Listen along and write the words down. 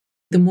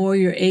The more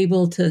you're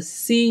able to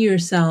see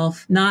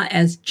yourself not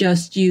as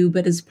just you,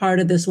 but as part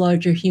of this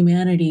larger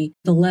humanity,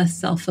 the less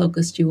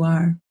self-focused you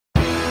are.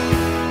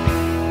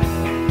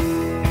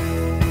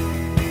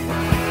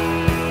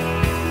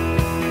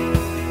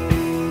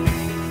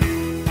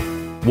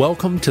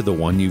 Welcome to The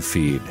One You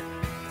Feed.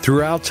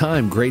 Throughout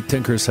time, great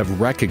thinkers have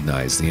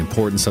recognized the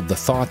importance of the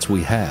thoughts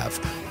we have.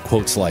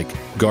 Quotes like,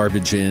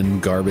 garbage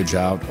in, garbage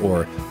out,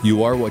 or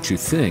you are what you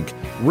think,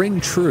 ring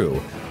true.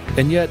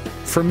 And yet,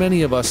 for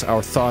many of us,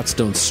 our thoughts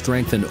don't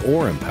strengthen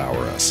or empower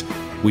us.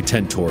 We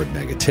tend toward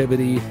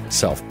negativity,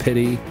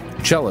 self-pity,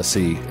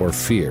 jealousy, or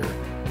fear.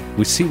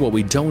 We see what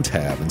we don't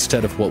have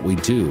instead of what we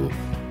do.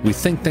 We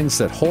think things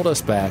that hold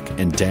us back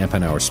and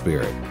dampen our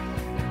spirit.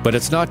 But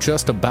it's not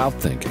just about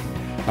thinking.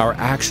 Our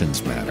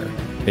actions matter.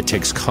 It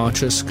takes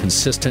conscious,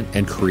 consistent,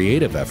 and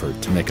creative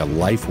effort to make a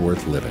life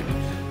worth living.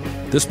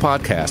 This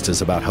podcast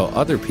is about how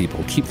other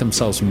people keep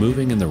themselves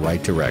moving in the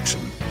right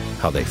direction,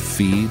 how they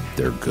feed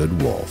their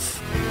good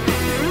wolf.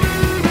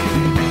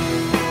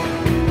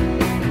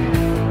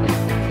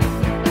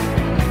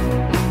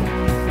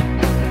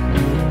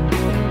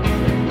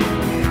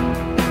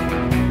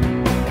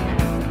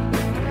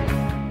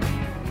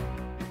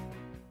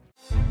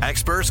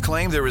 Experts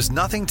claim there is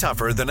nothing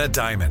tougher than a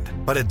diamond.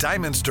 But at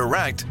Diamonds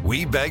Direct,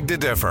 we beg to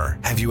differ.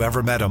 Have you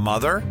ever met a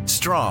mother?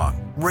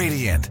 Strong,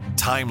 radiant,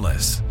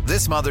 timeless.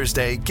 This Mother's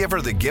Day, give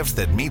her the gift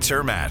that meets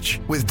her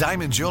match. With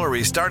diamond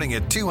jewelry starting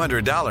at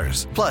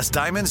 $200. Plus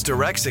Diamonds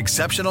Direct's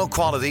exceptional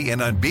quality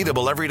and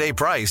unbeatable everyday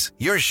price,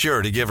 you're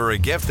sure to give her a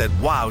gift that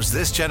wows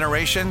this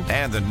generation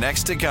and the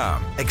next to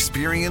come.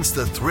 Experience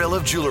the thrill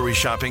of jewelry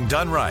shopping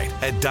done right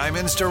at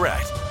Diamonds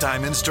Direct.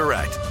 Diamonds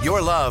Direct.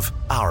 Your love,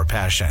 our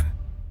passion.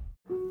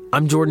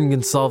 I'm Jordan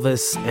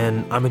Gonsalves,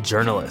 and I'm a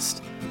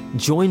journalist.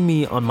 Join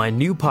me on my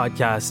new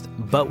podcast,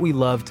 But We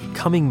Loved,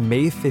 coming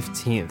May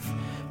 15th,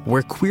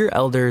 where queer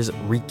elders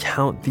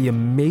recount the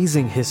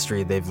amazing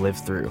history they've lived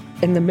through.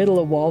 In the middle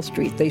of Wall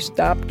Street, they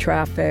stopped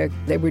traffic.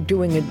 They were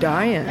doing a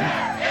die-in.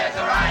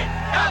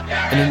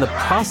 And in the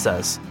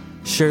process,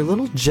 share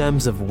little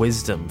gems of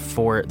wisdom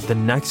for the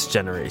next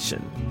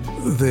generation.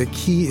 The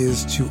key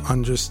is to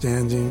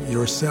understanding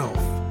yourself,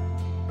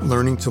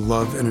 learning to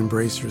love and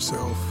embrace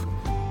yourself.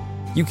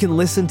 You can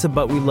listen to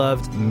But We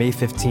Loved May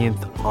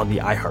 15th on the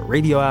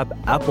iHeartRadio app,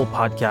 Apple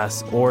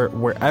Podcasts, or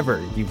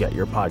wherever you get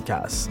your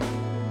podcasts.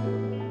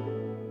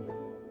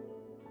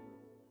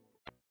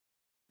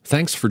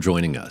 Thanks for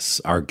joining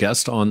us. Our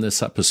guest on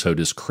this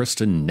episode is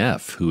Kristin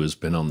Neff, who has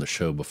been on the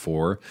show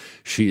before.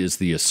 She is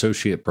the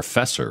Associate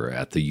Professor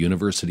at the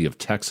University of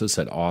Texas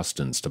at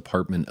Austin's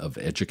Department of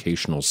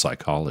Educational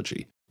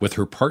Psychology. With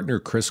her partner,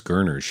 Chris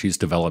Gerner, she's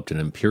developed an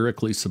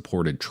empirically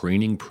supported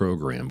training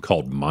program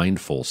called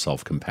Mindful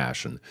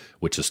Self-Compassion,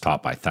 which is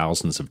taught by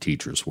thousands of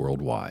teachers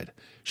worldwide.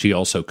 She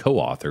also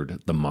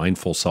co-authored the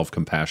Mindful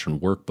Self-Compassion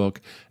Workbook,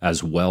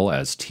 as well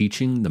as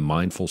Teaching the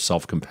Mindful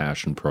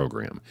Self-Compassion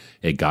Program,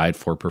 a guide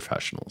for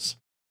professionals.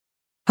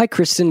 Hi,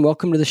 Kristin.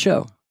 Welcome to the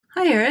show.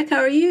 Hi, Eric. How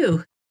are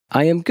you?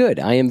 I am good.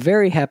 I am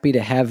very happy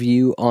to have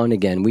you on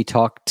again. We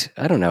talked,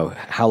 I don't know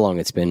how long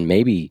it's been,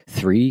 maybe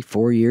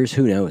 3-4 years.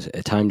 Who knows?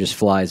 Time just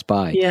flies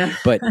by. Yeah.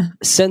 But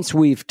since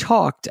we've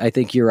talked, I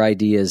think your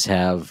ideas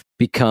have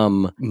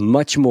become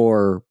much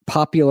more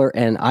popular.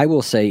 And I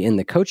will say in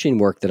the coaching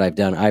work that I've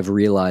done, I've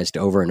realized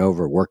over and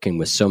over, working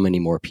with so many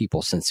more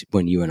people since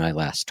when you and I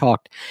last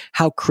talked,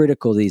 how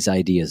critical these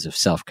ideas of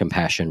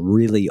self-compassion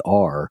really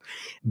are,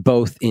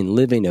 both in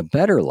living a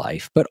better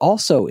life, but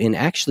also in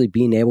actually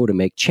being able to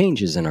make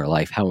changes in our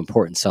life, how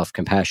important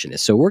self-compassion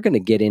is. So we're going to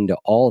get into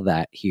all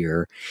that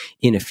here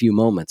in a few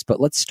moments, but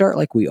let's start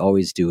like we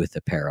always do with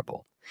a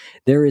parable.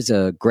 There is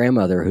a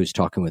grandmother who's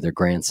talking with her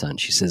grandson.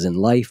 She says, in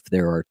life,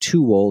 there are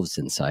two wolves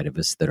inside of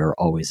us that are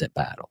always at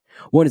battle.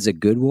 One is a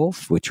good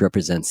wolf, which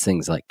represents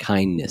things like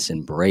kindness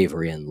and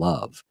bravery and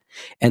love.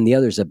 And the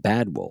other is a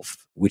bad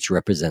wolf, which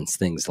represents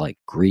things like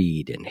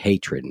greed and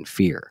hatred and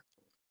fear.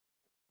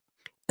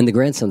 And the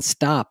grandson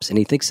stops and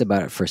he thinks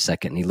about it for a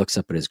second and he looks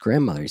up at his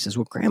grandmother. He says,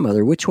 well,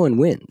 grandmother, which one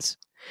wins?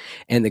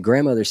 And the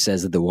grandmother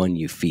says, the one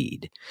you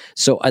feed.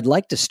 So I'd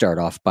like to start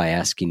off by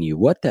asking you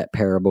what that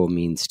parable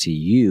means to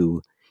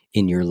you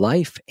in your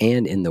life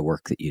and in the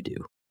work that you do.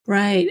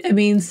 Right. I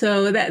mean,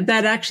 so that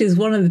actually is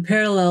one of the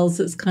parallels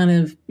that's kind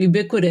of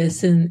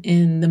ubiquitous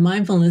in the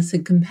mindfulness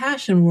and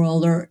compassion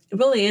world, or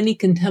really any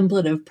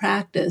contemplative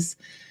practice,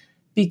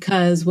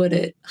 because what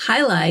it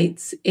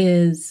highlights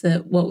is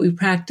that what we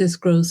practice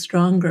grows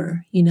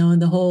stronger,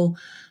 and the whole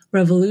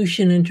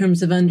revolution in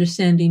terms of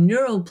understanding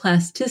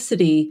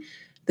neuroplasticity,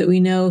 that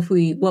we know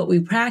what we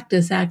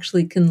practice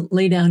actually can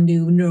lay down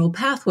new neural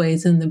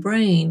pathways in the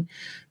brain.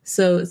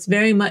 So it's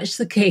very much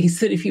the case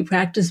that if you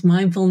practice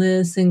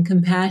mindfulness and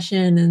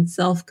compassion and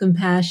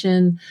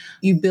self-compassion,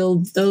 you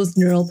build those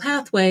neural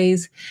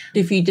pathways.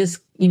 If you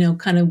just,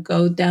 kind of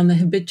go down the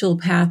habitual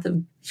path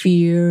of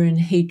fear and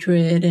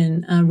hatred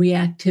and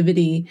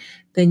reactivity,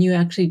 then you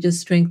actually just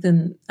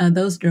strengthen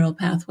those neural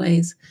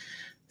pathways.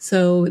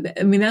 So,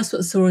 I mean, that's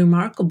what's so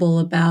remarkable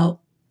about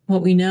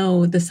what we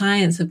know, the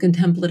science of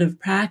contemplative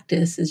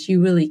practice is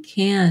you really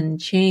can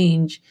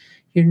change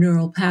your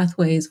neural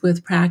pathways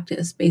with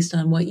practice based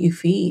on what you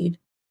feed.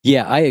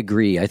 Yeah, I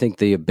agree. I think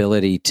the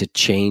ability to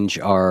change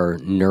our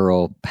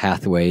neural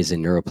pathways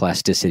and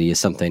neuroplasticity is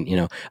something,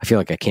 I feel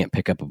like I can't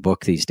pick up a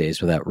book these days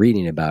without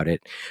reading about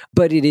it.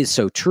 But it is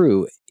so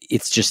true.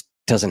 It's just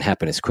doesn't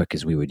happen as quick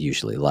as we would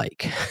usually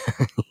like.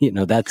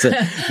 That's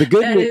the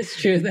good That is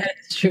true. That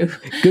is true.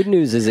 Good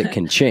news is it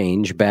can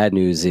change. Bad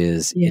news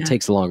is it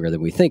takes longer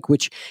than we think,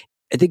 which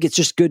I think it's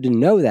just good to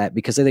know that,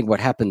 because I think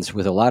what happens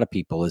with a lot of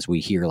people is we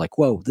hear like,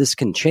 whoa, this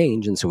can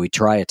change. And so we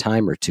try a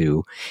time or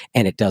two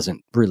and it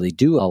doesn't really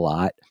do a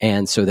lot.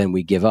 And so then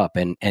we give up.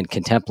 And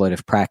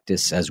contemplative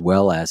practice as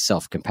well as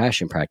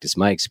self-compassion practice,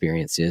 my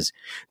experience is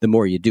the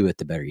more you do it,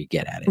 the better you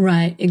get at it.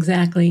 Right,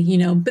 exactly.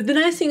 But the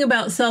nice thing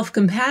about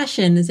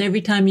self-compassion is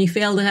every time you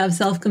fail to have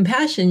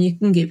self-compassion, you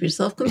can give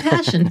yourself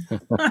compassion.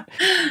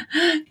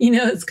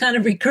 It's kind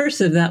of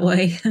recursive that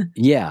way.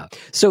 Yeah.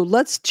 So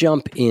let's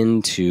jump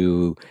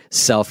into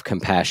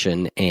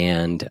self-compassion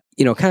and,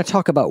 kind of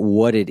talk about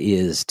what it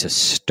is to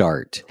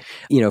start.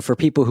 For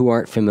people who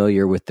aren't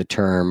familiar with the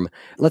term,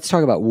 let's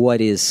talk about what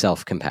is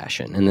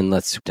self-compassion, and then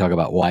let's talk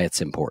about why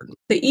it's important.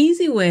 The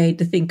easy way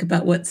to think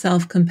about what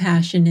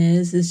self-compassion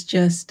is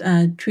just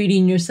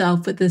treating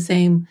yourself with the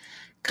same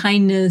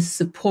kindness,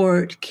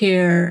 support,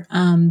 care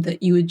that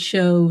you would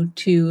show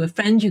to a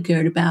friend you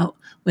cared about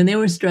when they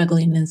were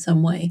struggling in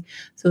some way.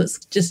 So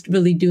it's just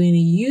really doing a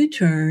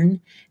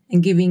U-turn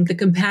and giving the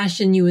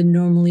compassion you would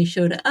normally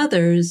show to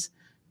others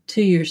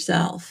to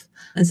yourself.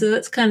 And so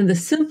that's kind of the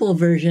simple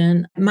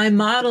version. My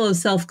model of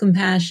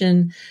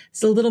self-compassion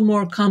is a little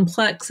more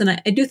complex. And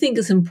I do think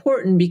it's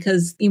important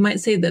because you might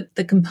say that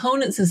the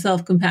components of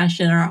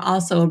self-compassion are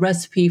also a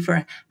recipe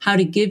for how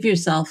to give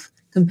yourself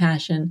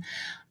compassion.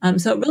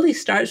 So it really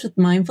starts with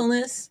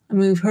mindfulness.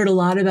 We've heard a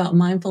lot about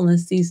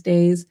mindfulness these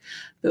days,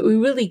 but we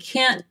really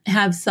can't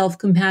have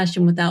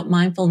self-compassion without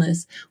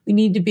mindfulness. We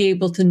need to be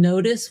able to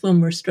notice when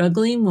we're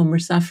struggling, when we're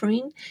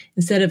suffering,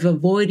 instead of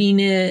avoiding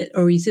it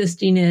or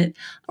resisting it,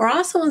 or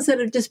also instead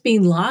of just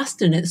being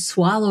lost in it,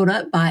 swallowed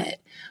up by it.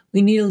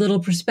 We need a little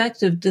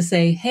perspective to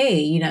say,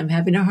 hey, I'm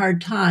having a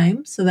hard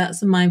time. So that's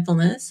the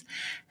mindfulness.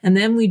 And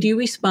then we do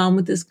respond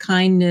with this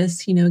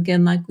kindness,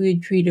 again, like we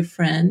would treat a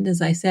friend,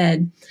 as I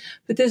said.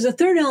 But there's a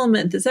third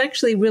element that's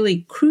actually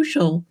really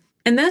crucial,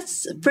 and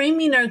that's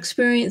framing our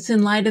experience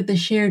in light of the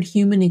shared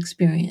human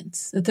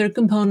experience. The third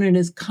component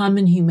is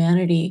common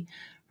humanity,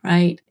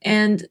 right?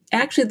 And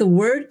actually the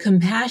word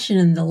compassion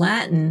in the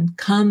Latin,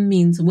 cum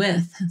means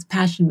with,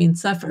 passion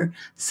means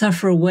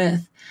suffer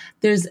with.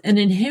 There's an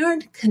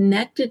inherent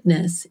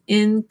connectedness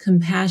in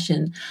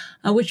compassion,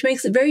 which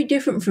makes it very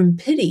different from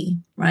pity,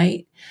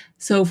 right?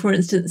 So for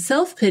instance,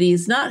 self-pity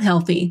is not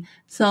healthy.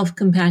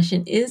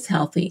 Self-compassion is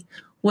healthy.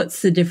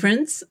 What's the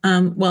difference?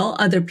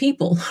 Other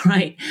people,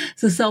 right?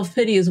 So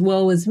self-pity is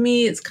woe is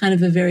me. It's kind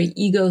of a very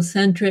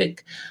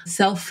egocentric,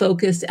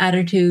 self-focused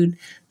attitude.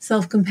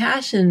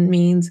 Self-compassion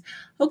means,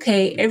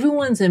 okay,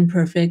 everyone's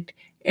imperfect.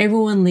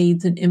 Everyone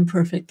leads an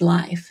imperfect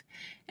life.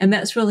 And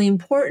that's really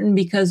important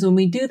because when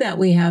we do that,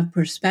 we have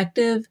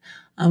perspective.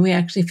 We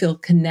actually feel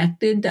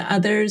connected to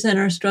others and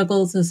our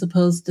struggles as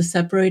opposed to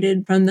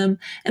separated from them.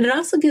 And it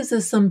also gives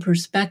us some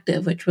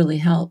perspective, which really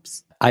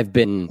helps. I've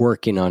been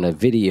working on a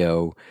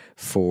video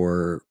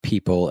for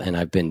people, and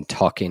I've been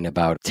talking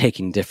about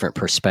taking different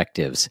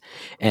perspectives.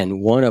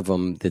 And one of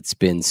them that's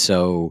been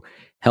so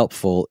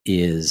helpful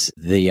is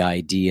the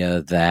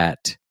idea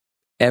that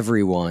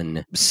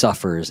everyone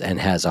suffers and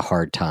has a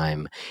hard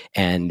time,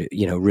 and,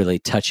 really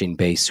touching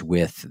base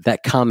with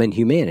that common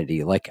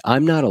humanity. Like,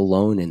 I'm not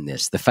alone in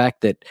this. The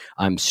fact that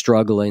I'm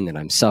struggling, that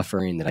I'm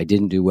suffering, that I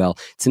didn't do well,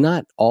 it's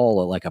not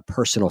all like a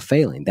personal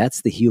failing.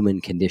 That's the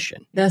human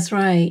condition. That's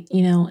right.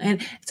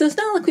 And so it's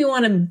not like we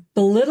want to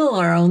belittle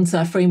our own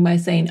suffering by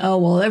saying, oh,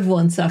 well,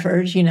 everyone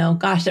suffers,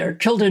 gosh, there are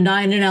children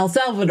dying in El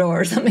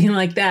Salvador or something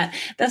like that.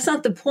 That's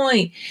not the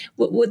point.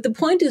 What the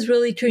point is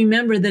really to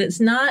remember that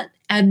it's not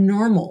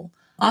abnormal.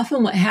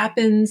 Often what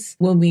happens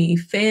when we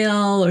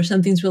fail or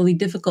something's really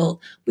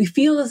difficult, we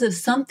feel as if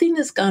something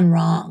has gone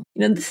wrong.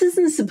 This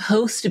isn't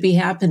supposed to be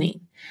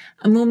happening.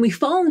 And when we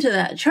fall into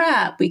that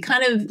trap, we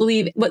kind of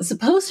believe what's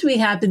supposed to be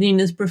happening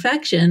is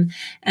perfection,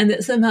 and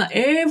that somehow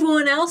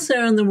everyone else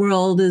there in the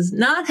world is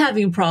not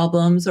having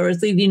problems or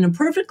is leading a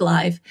perfect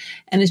life,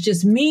 and it's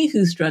just me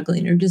who's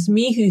struggling or just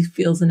me who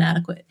feels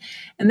inadequate.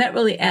 And that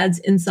really adds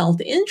insult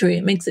to injury.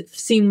 It makes it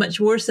seem much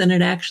worse than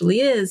it actually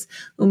is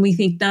when we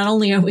think not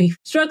only are we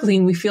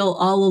struggling, we feel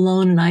all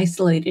alone and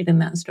isolated in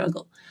that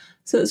struggle.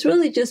 So it's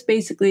really just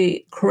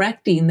basically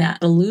correcting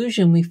that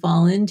illusion we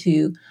fall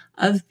into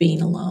of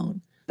being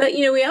alone. But,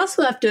 we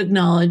also have to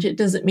acknowledge it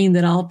doesn't mean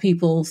that all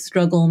people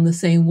struggle in the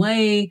same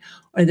way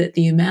or that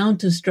the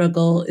amount of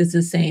struggle is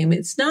the same.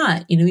 It's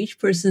not. Each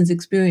person's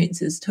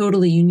experience is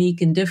totally unique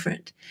and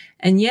different.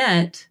 And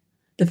yet,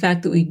 the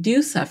fact that we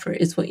do suffer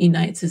is what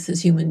unites us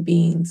as human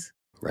beings.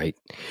 Right.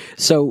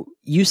 So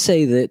you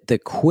say that the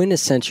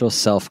quintessential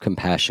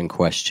self-compassion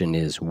question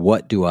is,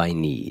 what do I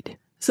need?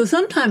 So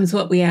sometimes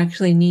what we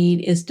actually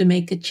need is to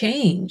make a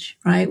change,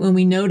 right? When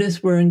we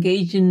notice we're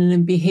engaging in a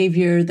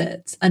behavior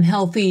that's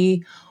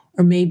unhealthy,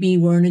 or maybe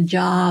we're in a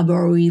job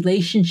or a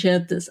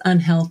relationship that's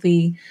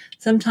unhealthy,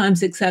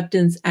 sometimes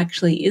acceptance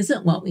actually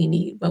isn't what we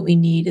need. What we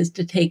need is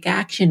to take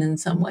action in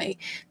some way.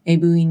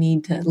 Maybe we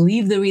need to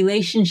leave the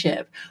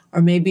relationship,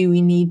 or maybe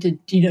we need to,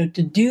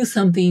 to do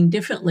something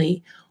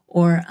differently,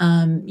 or,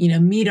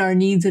 meet our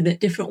needs in a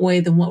different way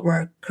than what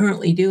we're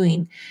currently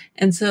doing.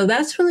 And so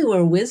that's really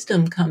where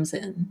wisdom comes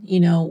in.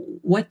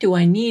 What do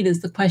I need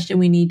is the question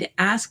we need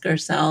to ask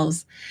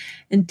ourselves.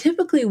 And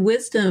typically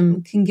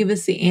wisdom can give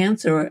us the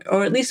answer,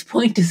 or at least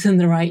point us in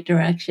the right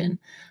direction.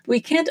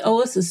 We can't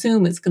always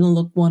assume it's going to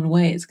look one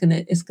way. It's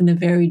going to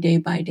vary day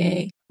by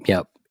day.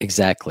 Yep,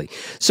 exactly.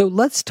 So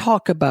let's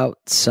talk about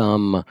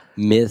some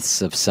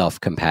myths of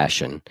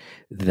self-compassion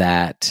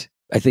that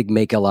I think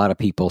make a lot of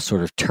people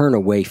sort of turn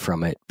away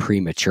from it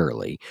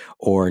prematurely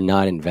or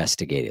not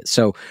investigate it.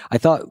 So I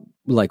thought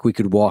we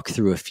could walk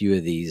through a few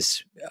of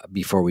these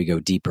before we go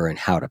deeper in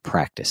how to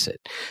practice it.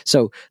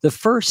 So the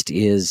first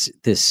is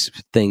this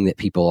thing that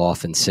people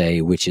often say,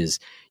 which is,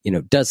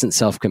 doesn't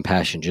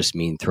self-compassion just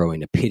mean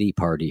throwing a pity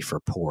party for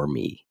poor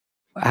me?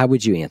 How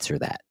would you answer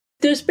that?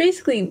 There's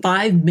basically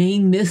 5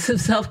 main myths of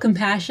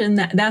self-compassion.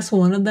 That's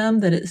one of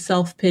them, that it's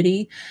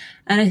self-pity.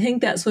 And I think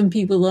that's when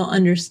people don't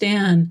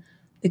understand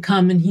the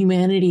common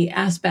humanity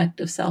aspect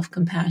of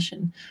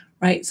self-compassion,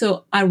 right?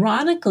 So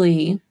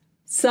ironically,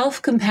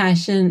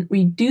 self-compassion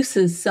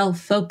reduces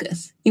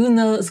self-focus, even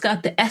though it's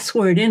got the S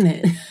word in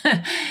it.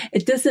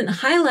 It doesn't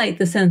highlight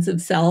the sense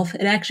of self.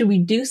 It actually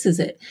reduces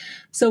it.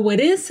 So what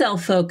is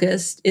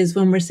self-focused is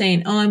when we're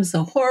saying, oh, I'm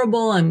so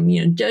horrible.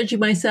 I'm, judging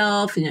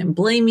myself and I'm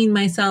blaming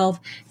myself.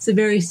 It's a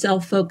very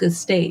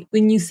self-focused state.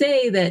 When you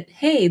say that,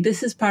 hey,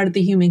 this is part of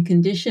the human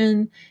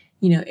condition,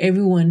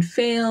 everyone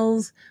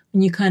fails.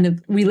 When you kind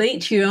of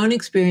relate to your own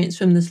experience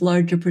from this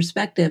larger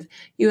perspective,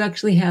 you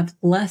actually have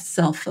less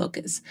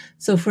self-focus.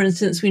 So for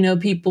instance, we know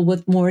people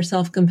with more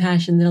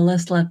self-compassion, they're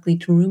less likely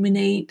to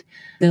ruminate.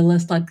 They're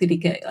less likely to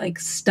get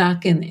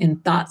stuck in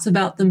thoughts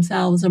about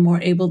themselves, or more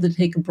able to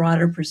take a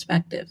broader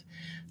perspective.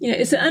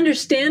 It's an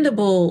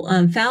understandable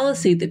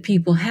fallacy that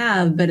people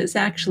have, but it's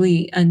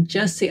actually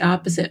just the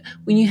opposite.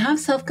 When you have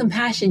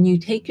self-compassion, you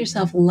take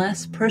yourself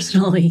less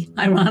personally,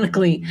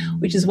 ironically,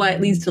 which is why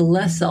it leads to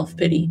less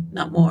self-pity,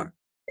 not more.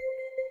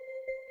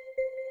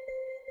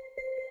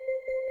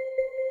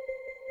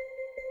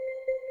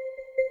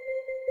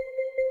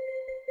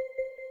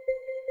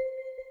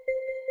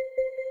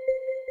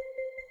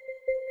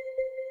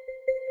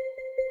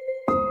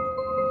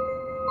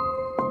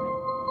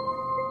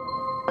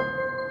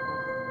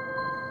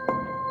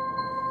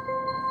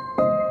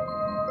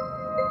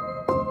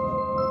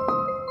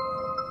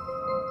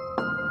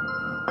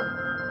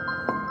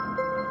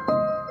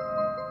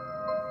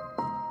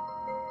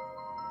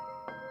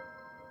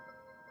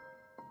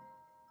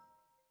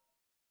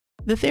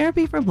 The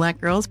Therapy for Black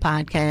Girls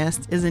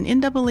podcast is an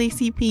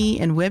NAACP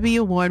and Webby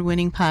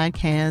Award-winning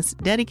podcast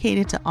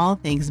dedicated to all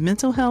things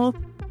mental health,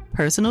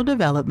 personal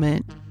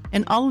development,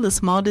 and all of the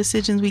small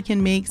decisions we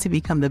can make to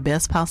become the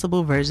best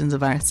possible versions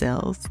of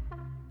ourselves.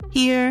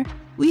 Here,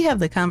 we have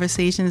the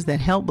conversations that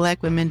help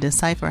Black women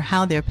decipher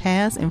how their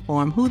past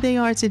inform who they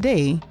are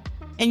today,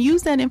 and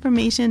use that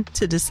information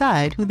to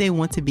decide who they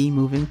want to be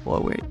moving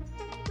forward.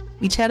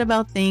 We chat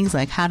about things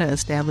like how to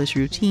establish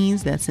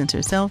routines that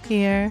center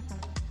self-care,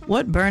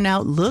 what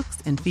burnout looks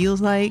and feels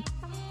like,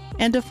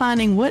 and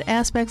defining what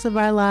aspects of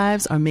our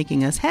lives are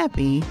making us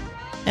happy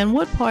and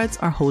what parts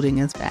are holding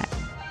us back.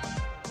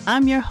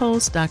 I'm your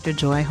host, Dr.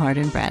 Joy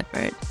Harden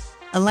Bradford,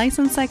 a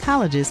licensed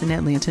psychologist in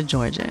Atlanta,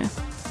 Georgia,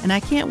 and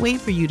I can't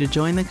wait for you to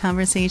join the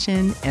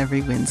conversation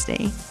every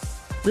Wednesday.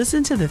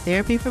 Listen to the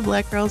Therapy for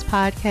Black Girls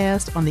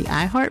podcast on the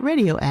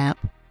iHeartRadio app,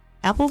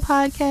 Apple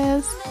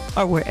Podcasts,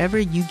 or wherever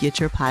you get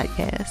your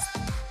podcasts.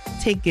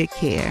 Take good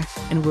care,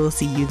 and we'll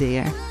see you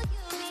there.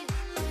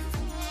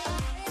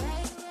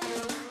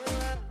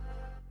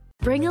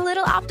 Bring a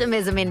little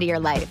optimism into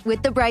your life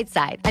with The Bright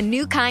Side, a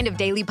new kind of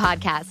daily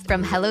podcast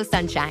from Hello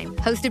Sunshine,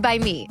 hosted by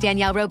me,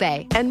 Danielle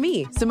Robay. And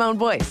me, Simone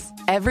Boyce.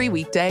 Every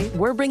weekday,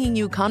 we're bringing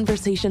you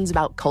conversations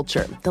about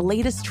culture, the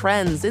latest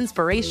trends,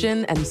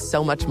 inspiration, and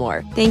so much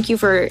more. Thank you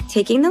for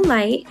taking the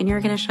light, and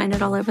you're going to shine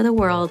it all over the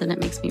world, and it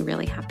makes me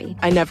really happy.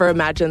 I never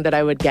imagined that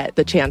I would get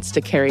the chance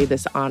to carry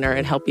this honor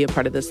and help be a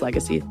part of this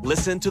legacy.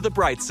 Listen to The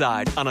Bright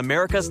Side on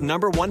America's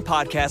 #1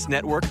 podcast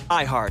network,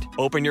 iHeart.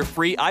 Open your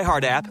free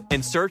iHeart app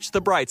and search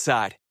The Bright Side.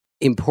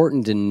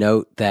 Important to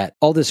note that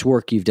all this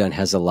work you've done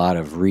has a lot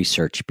of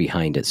research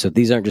behind it. So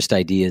these aren't just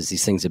ideas.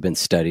 These things have been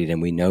studied,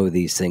 and we know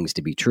these things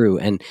to be true.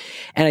 And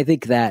I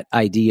think that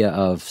idea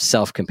of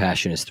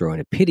self-compassion is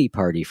throwing a pity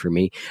party for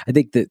me. I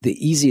think that the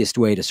easiest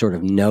way to sort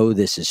of know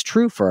this is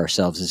true for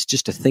ourselves is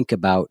just to think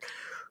about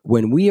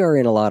when we are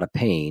in a lot of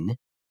pain,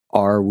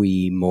 Are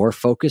we more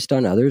focused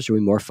on others? Or are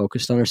we more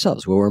focused on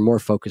ourselves? Well, we're more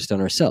focused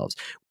on ourselves.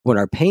 When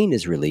our pain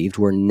is relieved,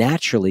 we're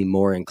naturally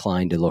more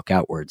inclined to look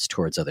outwards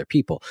towards other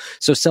people.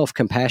 So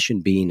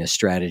self-compassion being a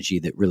strategy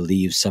that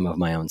relieves some of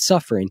my own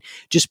suffering,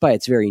 just by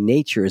its very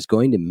nature, is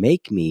going to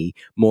make me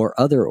more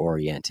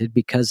other-oriented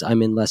because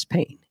I'm in less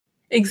pain.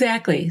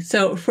 Exactly.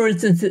 So, for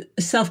instance,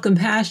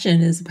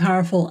 self-compassion is a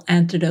powerful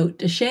antidote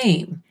to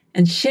shame.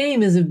 And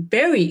shame is a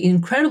very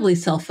incredibly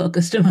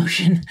self-focused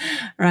emotion,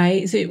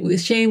 right? So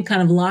shame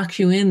kind of locks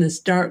you in this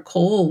dark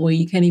hole where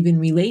you can't even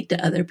relate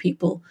to other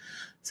people.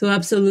 So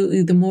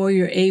absolutely, the more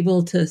you're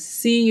able to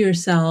see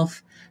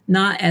yourself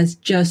not as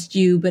just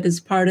you, but as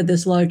part of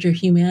this larger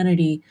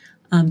humanity,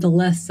 the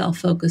less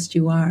self-focused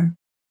you are.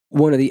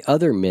 One of the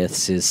other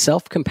myths is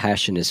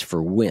self-compassion is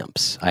for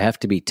wimps. I have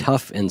to be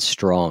tough and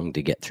strong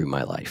to get through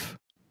my life.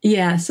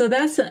 Yeah, so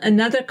that's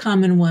another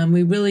common one.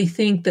 We really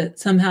think that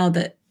somehow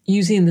that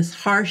using this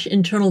harsh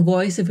internal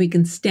voice, if we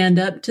can stand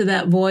up to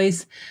that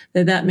voice,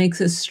 that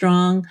makes us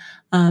strong.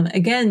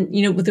 Again,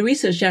 what the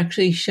research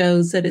actually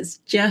shows that it's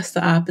just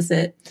the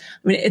opposite.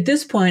 I mean, at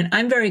this point,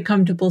 I'm very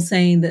comfortable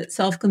saying that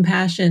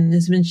self-compassion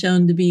has been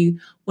shown to be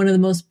one of the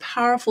most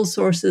powerful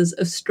sources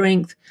of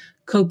strength,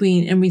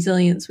 coping, and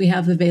resilience we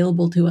have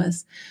available to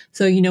us.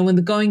 So, when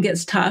the going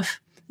gets tough,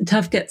 the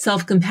tough get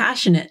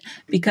self-compassionate,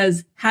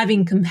 because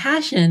having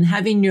compassion,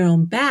 having your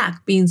own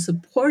back, being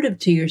supportive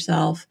to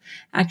yourself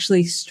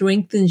actually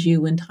strengthens you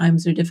when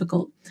times are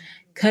difficult.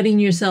 Cutting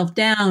yourself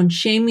down,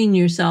 shaming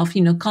yourself,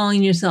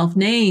 calling yourself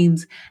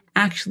names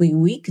actually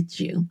weakens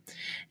you.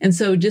 And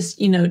so just,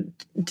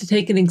 to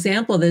take an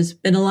example, there's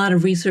been a lot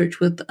of research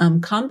with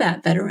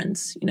combat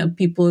veterans,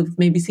 people who've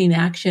maybe seen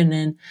action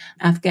in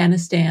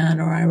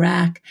Afghanistan or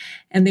Iraq,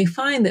 and they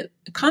find that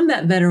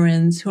combat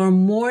veterans who are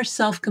more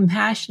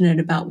self-compassionate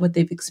about what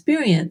they've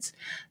experienced,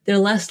 they're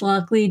less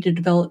likely to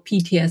develop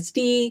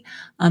PTSD.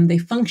 They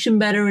function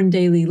better in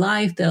daily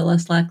life. They're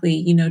less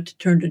likely, to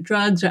turn to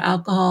drugs or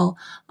alcohol,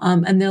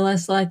 and they're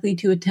less likely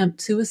to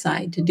attempt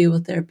suicide to deal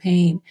with their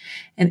pain.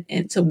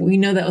 And so we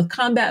know that with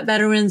combat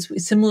veterans,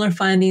 similar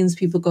findings,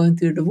 people going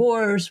through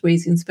divorce,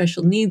 raising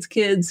special needs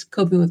kids,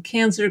 coping with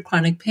cancer,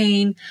 chronic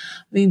pain.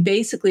 I mean,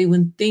 basically,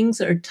 when things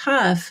are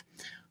tough,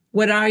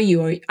 what are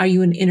you? Are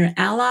you an inner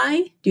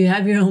ally? Do you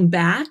have your own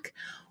back?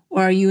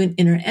 Or are you an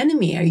inner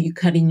enemy? Are you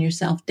cutting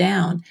yourself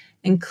down?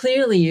 And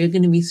clearly, you're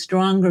going to be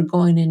stronger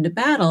going into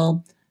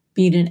battle,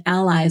 being an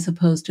ally as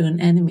opposed to an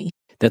enemy.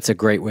 That's a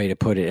great way to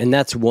put it. And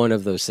that's one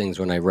of those things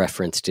when I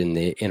referenced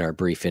in our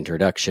brief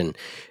introduction,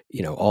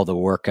 all the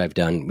work I've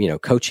done,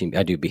 coaching,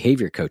 I do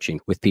behavior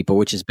coaching with people,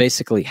 which is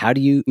basically how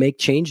do you make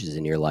changes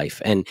in your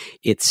life? And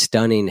it's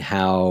stunning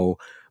how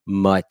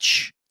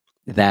much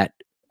that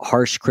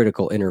harsh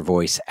critical inner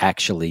voice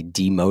actually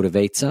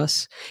demotivates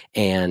us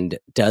and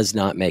does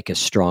not make us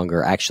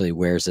stronger, actually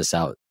wears us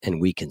out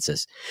and weakens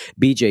us.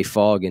 BJ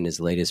Fogg in his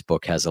latest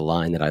book has a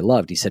line that I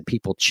loved. He said,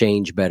 people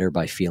change better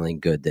by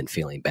feeling good than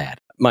feeling bad.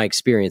 My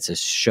experience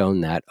has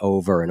shown that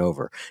over and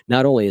over.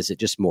 Not only is it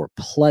just more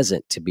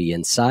pleasant to be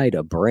inside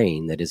a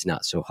brain that is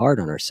not so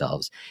hard on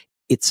ourselves,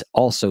 it's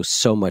also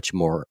so much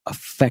more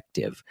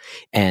effective.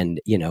 And,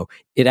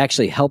 it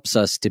actually helps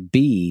us to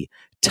be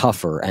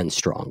tougher and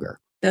stronger.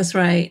 That's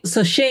right.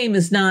 So shame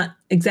is not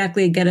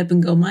exactly a get up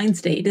and go mind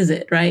state, is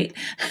it? Right?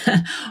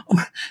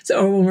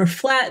 or when we're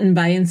flattened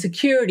by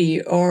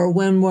insecurity, or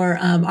when we're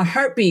our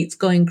heartbeat's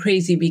going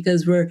crazy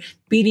because we're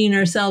beating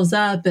ourselves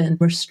up and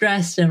we're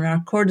stressed and our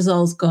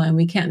cortisol's going,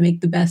 we can't make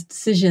the best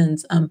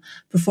decisions.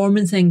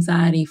 Performance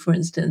anxiety, for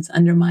instance,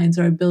 undermines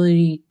our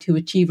ability to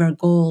achieve our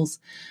goals.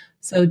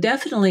 So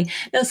definitely.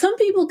 Now, some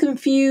people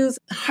confuse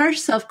harsh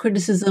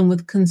self-criticism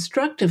with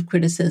constructive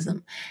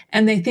criticism,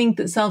 and they think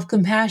that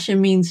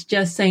self-compassion means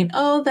just saying,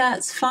 oh,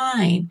 that's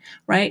fine,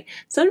 right?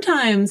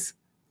 Sometimes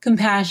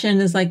compassion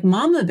is like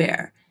mama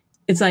bear.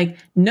 It's like,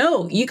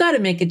 no, you got to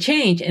make a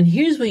change, and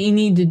here's what you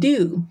need to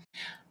do.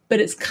 But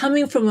it's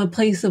coming from a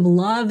place of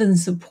love and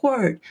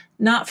support,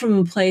 not from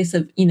a place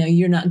of,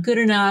 you're not good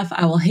enough,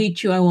 I will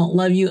hate you, I won't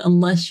love you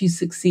unless you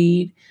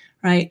succeed.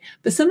 Right?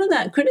 But some of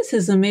that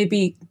criticism may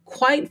be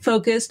quite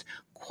focused,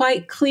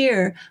 quite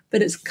clear,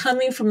 but it's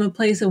coming from a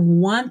place of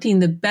wanting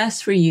the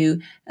best for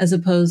you as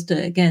opposed to,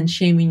 again,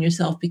 shaming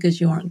yourself because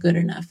you aren't good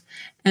enough.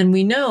 And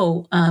we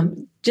know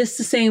just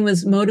the same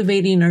as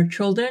motivating our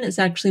children, it's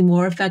actually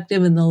more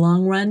effective in the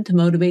long run to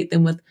motivate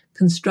them with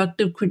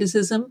constructive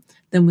criticism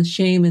than with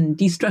shame and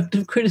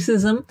destructive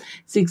criticism.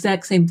 It's the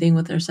exact same thing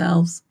with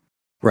ourselves.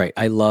 Right.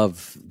 I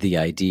love the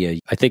idea.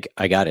 I think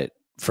I got it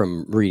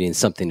from reading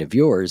something of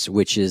yours,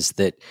 which is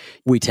that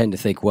we tend to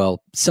think,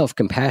 well,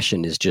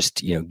 self-compassion is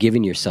just,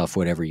 giving yourself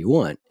whatever you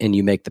want. And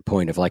you make the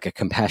point of like a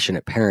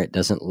compassionate parent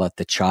doesn't let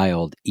the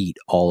child eat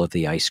all of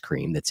the ice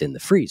cream that's in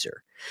the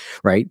freezer,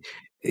 right?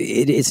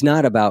 It's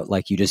not about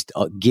like you just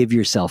give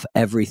yourself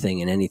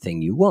everything and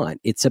anything you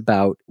want. It's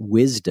about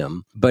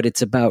wisdom, but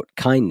it's about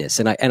kindness.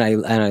 And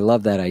I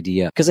love that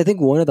idea because I think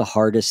one of the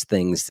hardest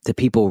things that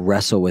people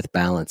wrestle with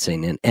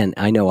balancing, and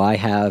I know I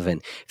have, and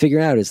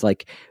figure out is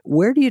like,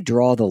 where do you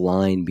draw the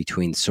line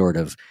between sort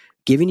of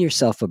giving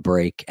yourself a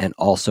break and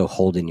also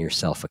holding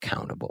yourself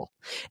accountable.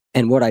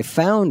 And what I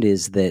found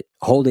is that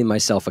holding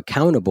myself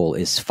accountable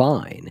is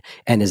fine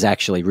and is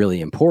actually really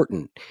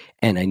important,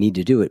 and I need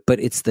to do it. But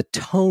it's the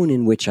tone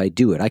in which I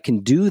do it. I can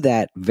do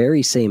that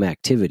very same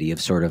activity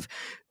of sort of,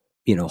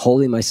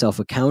 holding myself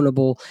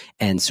accountable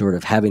and sort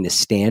of having a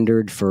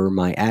standard for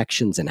my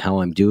actions and how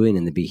I'm doing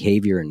and the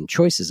behavior and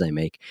choices I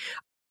make.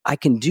 I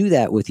can do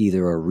that with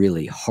either a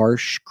really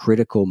harsh,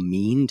 critical,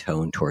 mean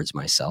tone towards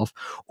myself,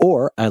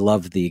 or I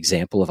love the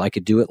example of I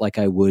could do it like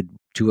I would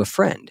to a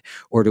friend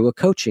or to a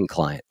coaching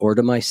client or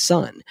to my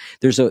son.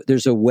 There's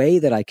a way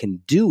that I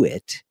can do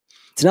it.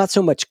 It's not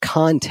so much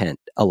content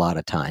a lot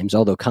of times,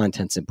 although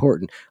content's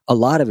important. A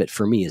lot of it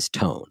for me is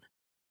tone.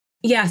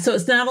 Yeah, so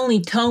it's not only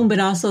tone,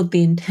 but also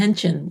the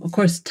intention. Of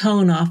course,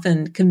 tone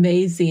often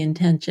conveys the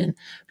intention,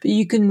 but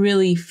you can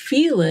really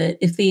feel it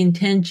if the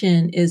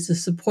intention is a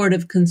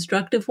supportive,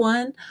 constructive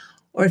one,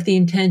 or if the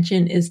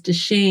intention is to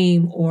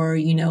shame or,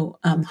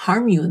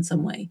 harm you in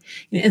some way.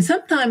 And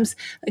sometimes,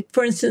 like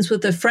for instance,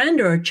 with a friend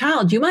or a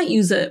child, you might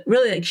use a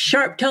really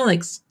sharp tone,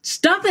 like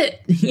stop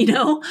it,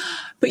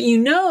 but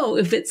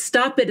if it's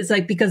stop it, it's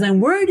like, because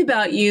I'm worried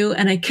about you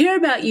and I care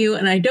about you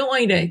and I don't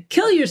want you to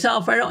kill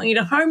yourself or I don't want you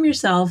to harm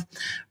yourself,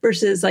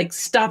 versus like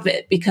stop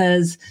it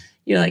because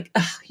you're like,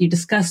 you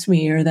disgust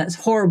me, or that's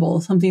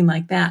horrible, something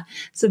like that.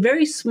 So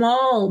very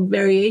small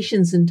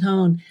variations in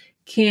tone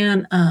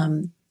can,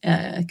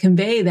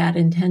 convey that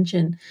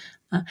intention.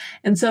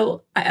 And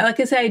so, like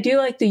I say, I do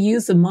like to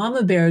use the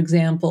mama bear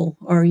example,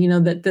 or,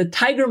 the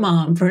tiger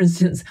mom, for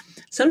instance.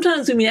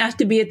 Sometimes we have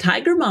to be a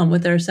tiger mom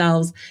with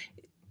ourselves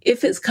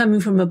if it's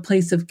coming from a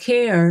place of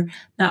care,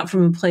 not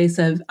from a place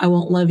of, I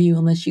won't love you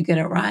unless you get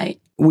it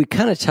right. We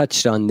kind of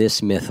touched on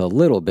this myth a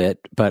little bit,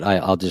 but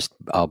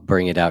I'll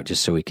bring it out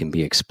just so we can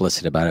be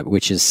explicit about it,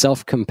 which is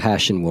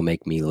self-compassion will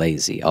make me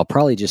lazy. I'll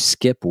probably just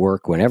skip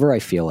work whenever I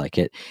feel like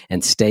it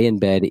and stay in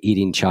bed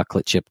eating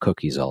chocolate chip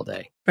cookies all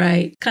day.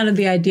 Right. Kind of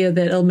the idea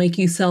that it'll make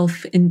you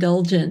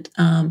self-indulgent.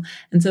 And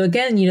so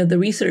again, the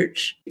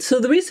research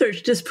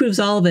disproves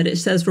all of it. It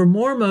says we're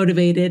more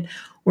motivated.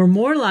 We're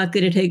more likely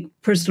to take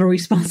personal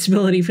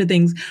responsibility for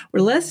things.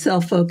 We're less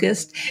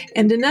self-focused.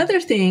 And another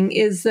thing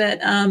is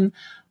that,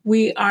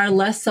 we are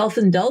less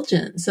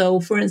self-indulgent. So,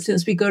 for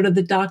instance, we go to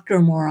the doctor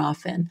more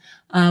often.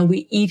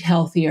 We eat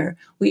healthier.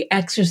 We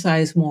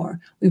exercise more.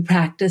 We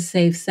practice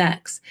safe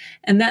sex.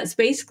 And that's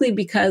basically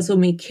because when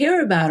we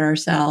care about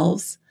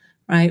ourselves,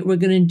 right, we're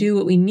going to do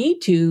what we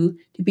need to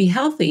be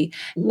healthy.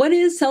 What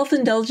is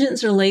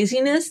self-indulgence or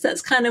laziness?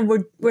 That's kind of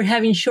we're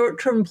having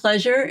short-term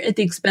pleasure at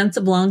the expense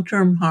of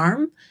long-term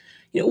harm.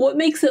 What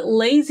makes it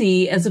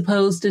lazy as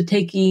opposed to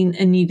taking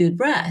a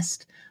needed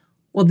rest?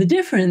 Well, the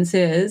difference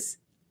is,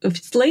 if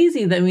it's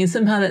lazy, that means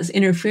somehow that's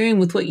interfering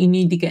with what you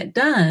need to get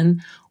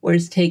done,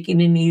 whereas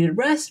taking a needed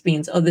rest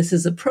means, this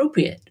is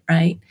appropriate,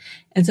 right?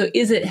 And so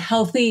is it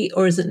healthy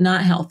or is it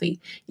not healthy?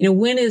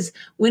 When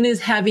is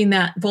having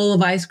that bowl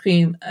of ice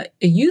cream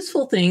a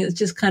useful thing? It's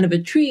just kind of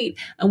a treat.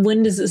 And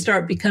when does it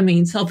start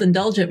becoming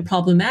self-indulgent,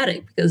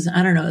 problematic? Because,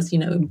 I don't know, it's,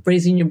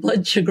 raising your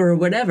blood sugar or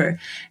whatever.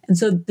 And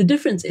so the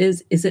difference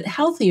is it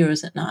healthy or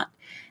is it not?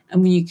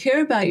 And when you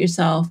care about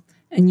yourself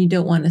and you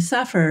don't want to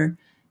suffer,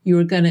 you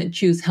are going to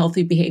choose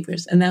healthy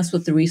behaviors. And that's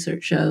what the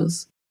research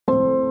shows.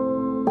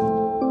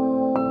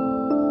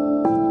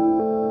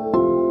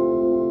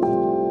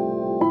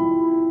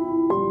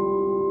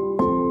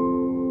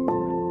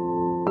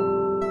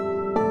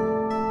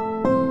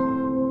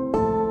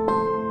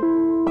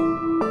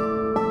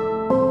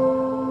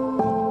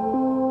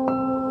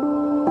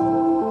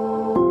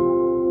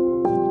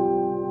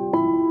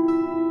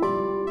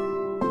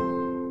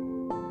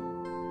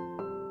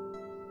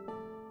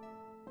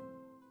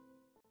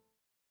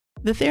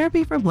 The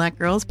Therapy for Black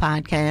Girls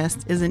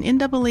podcast is an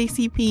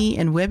NAACP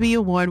and Webby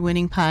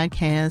Award-winning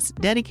podcast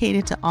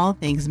dedicated to all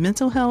things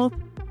mental health,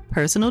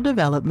 personal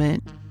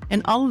development,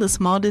 and all of the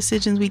small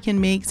decisions we can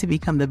make to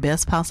become the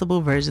best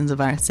possible versions of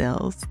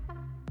ourselves.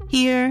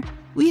 Here,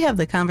 we have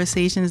the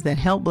conversations that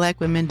help Black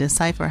women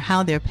decipher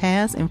how their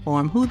past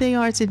inform who they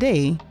are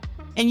today,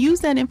 and use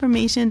that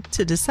information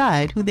to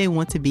decide who they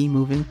want to be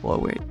moving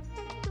forward.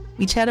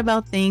 We chat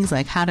about things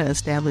like how to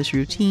establish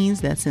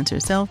routines that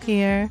center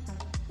self-care,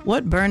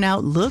 what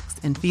burnout looks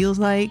and feels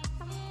like,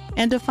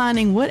 and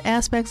defining what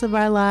aspects of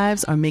our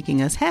lives are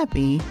making us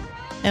happy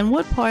and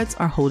what parts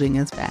are holding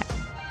us back.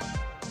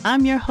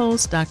 I'm your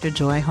host, Dr.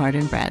 Joy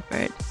Harden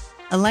Bradford,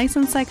 a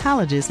licensed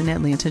psychologist in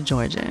Atlanta,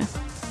 Georgia,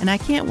 and I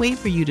can't wait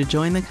for you to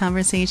join the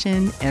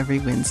conversation every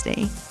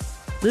Wednesday.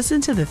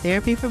 Listen to the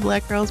Therapy for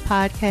Black Girls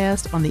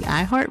podcast on the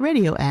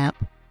iHeartRadio app,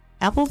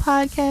 Apple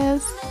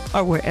Podcasts,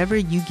 or wherever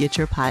you get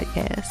your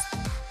podcasts.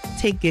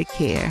 Take good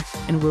care,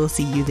 and we'll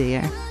see you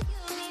there.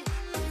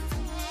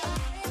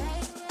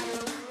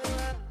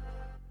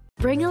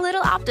 Bring a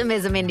little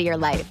optimism into your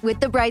life with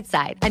The Bright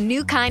Side, a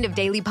new kind of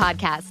daily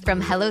podcast from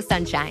Hello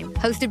Sunshine,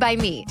 hosted by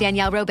me,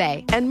 Danielle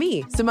Robay. And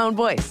me, Simone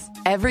Boyce.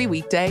 Every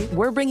weekday,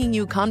 we're bringing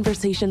you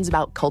conversations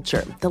about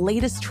culture, the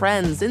latest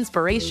trends,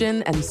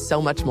 inspiration, and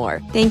so much more.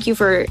 Thank you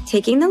for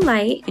taking the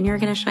light, and you're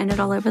going to shine it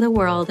all over the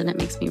world, and it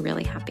makes me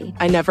really happy.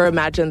 I never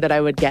imagined that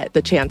I would get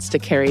the chance to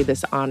carry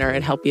this honor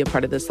and help be a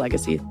part of this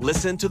legacy.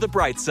 Listen to The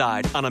Bright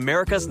Side on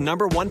America's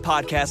 #1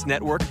 podcast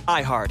network,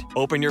 iHeart.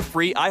 Open your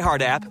free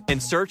iHeart app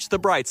and search The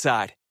Bright Side.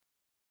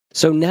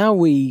 So now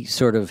we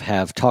sort of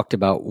have talked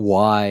about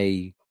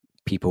why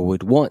people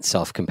would want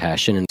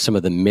self-compassion and some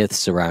of the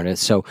myths around it.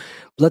 So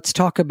let's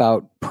talk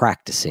about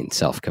practicing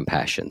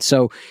self-compassion.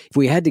 So if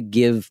we had to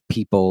give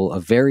people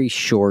a very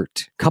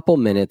short couple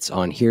minutes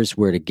on here's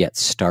where to get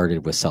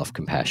started with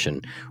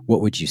self-compassion,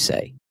 what would you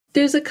say?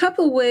 There's a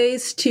couple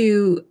ways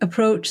to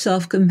approach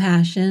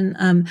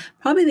self-compassion.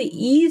 Probably the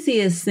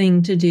easiest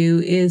thing to do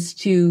is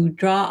to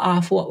draw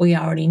off what we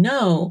already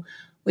know,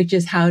 which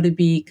is how to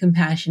be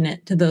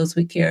compassionate to those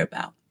we care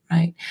about,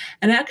 right?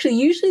 And actually,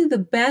 usually the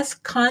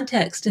best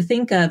context to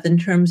think of in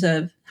terms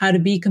of how to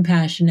be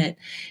compassionate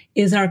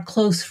is our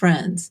close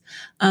friends.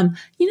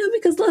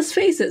 Because let's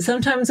face it,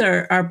 sometimes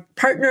our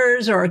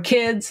partners or our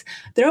kids,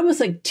 they're almost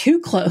like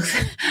too close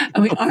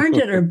and we aren't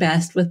at our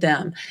best with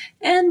them.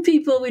 And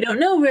people we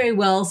don't know very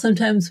well,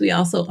 sometimes we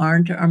also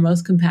aren't our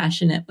most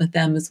compassionate with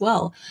them as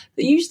well.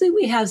 But usually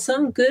we have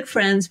some good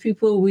friends,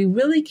 people we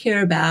really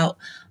care about,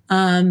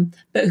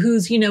 but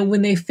who's,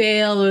 when they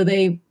fail or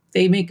they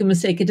make a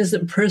mistake, it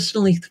doesn't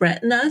personally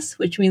threaten us,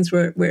 which means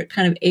we're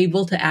kind of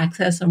able to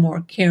access a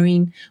more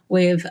caring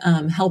way of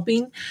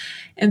helping.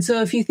 And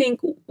so if you think,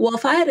 well,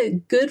 if I had a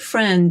good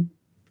friend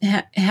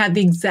had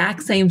the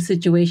exact same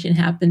situation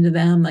happen to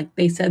them, like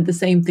they said the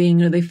same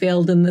thing or they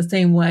failed in the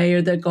same way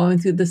or they're going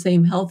through the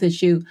same health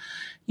issue,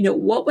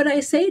 what would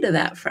I say to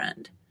that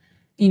friend?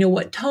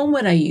 What tone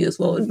would I use?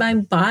 What would my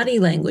body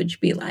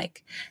language be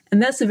like?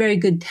 And that's a very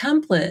good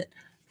template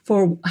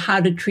for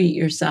how to treat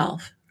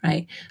yourself,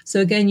 right?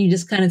 So again, you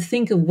just kind of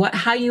think of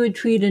how you would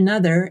treat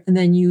another, and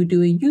then you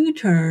do a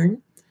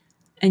U-turn,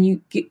 and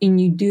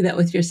you do that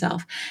with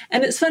yourself.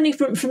 And it's funny,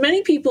 for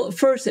many people, at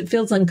first, it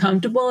feels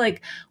uncomfortable.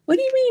 Like, what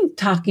do you mean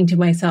talking to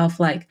myself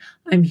like,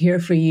 I'm here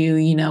for you,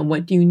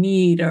 what do you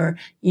need? Or,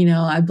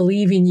 I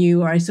believe in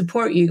you, or I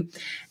support you.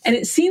 And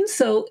it seems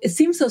so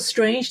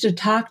strange to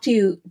talk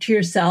to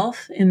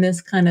yourself in this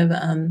kind of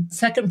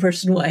second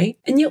person way.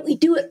 And yet we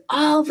do it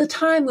all the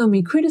time when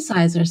we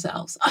criticize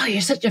ourselves. Oh,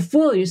 you're such a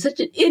fool. You're such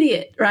an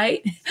idiot,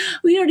 right?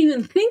 We don't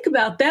even think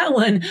about that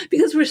one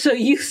because we're so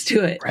used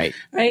to it.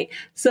 Right.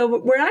 So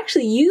we're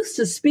actually used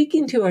to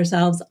speaking to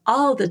ourselves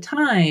all the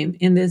time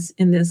in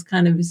this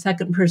kind of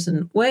second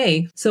person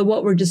way. So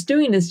what we're just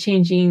doing is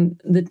changing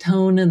the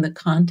tone and the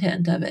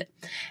content of it.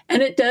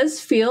 And it does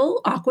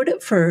feel awkward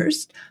at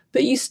first,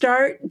 but you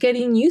start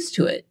getting used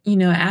to it.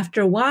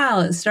 After a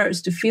while, it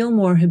starts to feel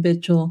more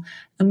habitual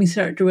and we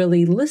start to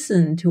really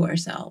listen to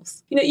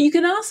ourselves. You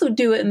can also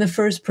do it in the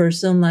first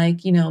person,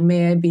 like,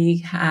 may I be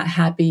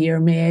happy, or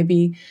may I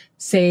be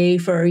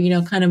safe, or,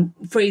 kind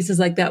of phrases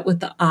like that with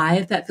the I,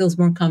 if that feels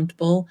more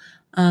comfortable.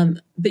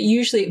 But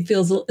usually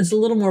it's a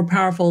little more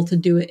powerful to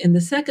do it in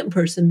the second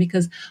person,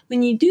 because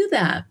when you do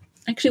that,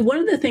 actually one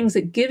of the things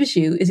it gives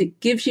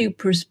you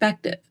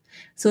perspective.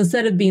 So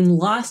instead of being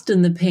lost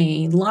in the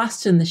pain,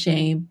 lost in the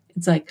shame,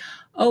 it's like,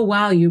 oh,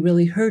 wow, you're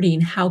really hurting.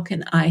 How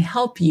can I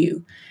help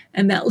you?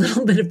 And that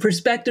little bit of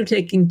perspective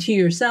taking to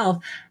yourself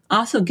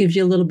also gives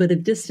you a little bit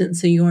of distance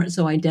so you aren't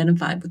so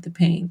identified with the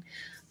pain.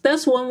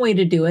 That's one way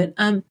to do it.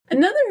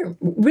 Another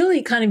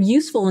really kind of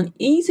useful and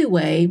easy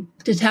way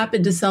to tap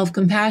into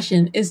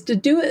self-compassion is to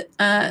do it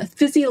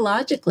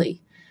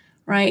physiologically.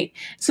 Right.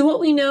 So what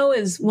we know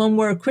is when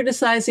we're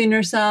criticizing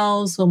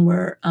ourselves, when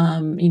we're,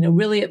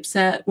 really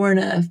upset, we're in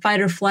a fight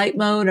or flight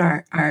mode.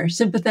 Our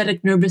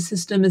sympathetic nervous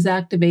system is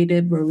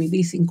activated. We're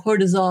releasing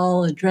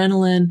cortisol,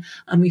 adrenaline.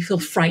 We feel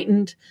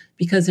frightened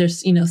because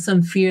there's,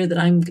 some fear that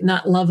I'm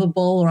not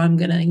lovable, or I'm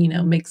going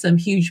to, make some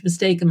huge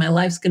mistake and my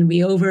life's going to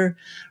be over.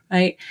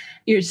 Right.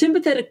 Your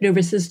sympathetic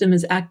nervous system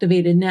is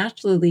activated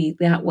naturally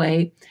that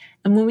way.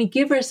 And when we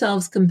give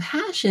ourselves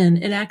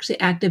compassion, it actually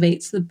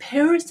activates the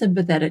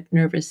parasympathetic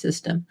nervous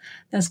system.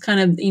 That's kind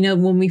of,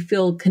 when we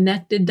feel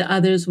connected to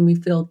others, when we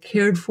feel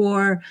cared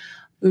for,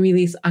 we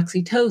release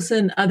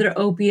oxytocin, other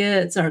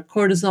opiates, our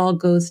cortisol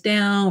goes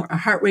down, our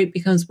heart rate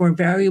becomes more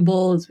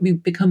variable as we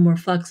become more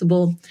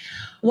flexible.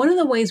 One of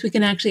the ways we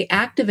can actually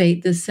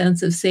activate this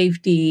sense of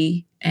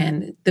safety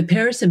and the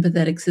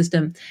parasympathetic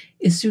system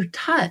is through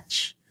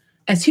touch.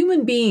 As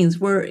human beings,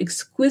 we're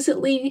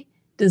exquisitely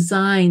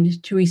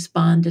designed to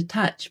respond to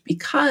touch,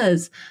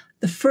 because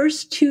the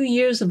first 2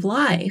 years of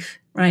life,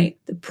 right,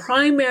 the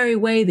primary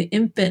way the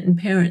infant and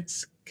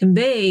parents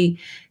convey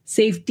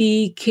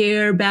safety,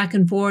 care, back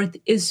and forth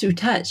is through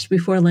touch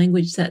before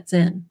language sets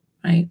in,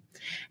 right?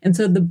 And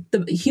so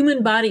the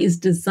human body is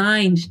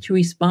designed to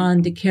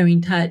respond to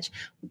caring touch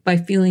by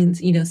feeling,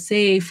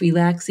 safe,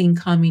 relaxing,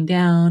 calming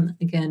down,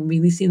 again,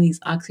 releasing these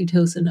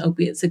oxytocin,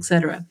 opiates,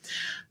 etc.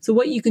 So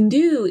what you can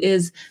do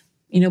is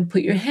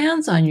put your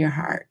hands on your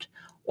heart,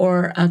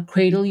 or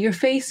cradle your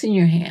face in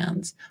your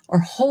hands, or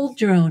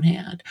hold your own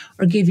hand,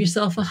 or give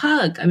yourself a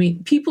hug. I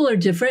mean, people are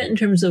different in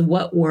terms of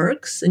what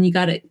works, and you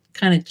got to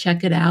kind of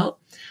check it out.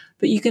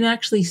 But you can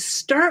actually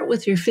start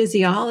with your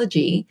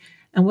physiology.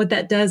 And what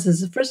that does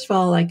is, first of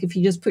all, like if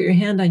you just put your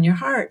hand on your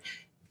heart,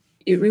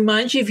 it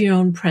reminds you of your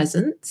own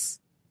presence.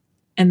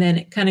 And then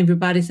it kind of, your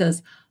body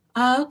says,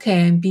 oh,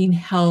 okay, I'm being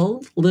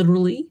held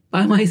literally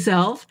by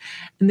myself.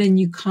 And then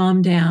you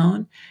calm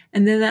down.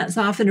 And then that's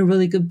often a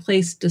really good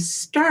place to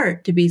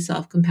start to be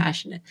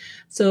self-compassionate.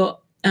 So,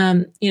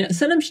 sometimes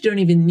you don't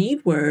even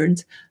need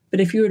words, but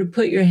if you were to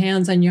put your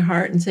hands on your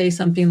heart and say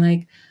something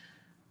like,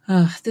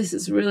 oh, this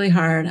is really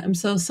hard. I'm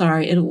so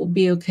sorry. It will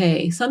be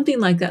okay. Something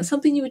like that.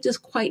 Something you would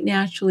just quite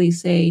naturally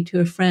say to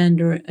a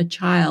friend or a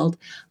child.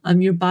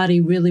 Your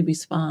body really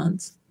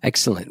responds.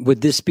 Excellent.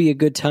 Would this be a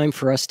good time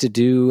for us to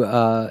do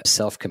a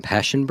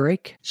self-compassion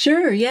break?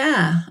 Sure,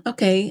 yeah.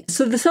 Okay.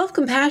 So the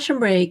self-compassion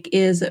break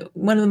is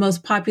one of the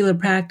most popular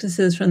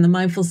practices from the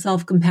Mindful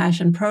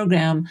Self-Compassion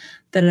program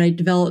that I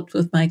developed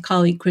with my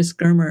colleague, Chris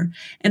Germer.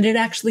 And it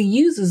actually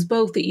uses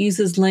both. It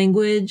uses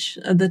language,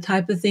 the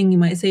type of thing you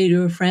might say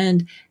to a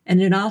friend, and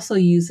it also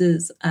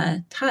uses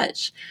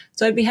touch.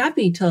 So I'd be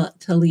happy to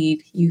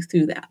lead you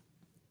through that.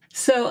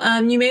 So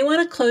you may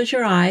want to close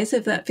your eyes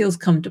if that feels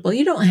comfortable.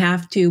 You don't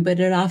have to, but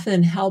it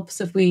often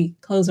helps if we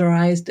close our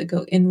eyes to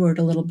go inward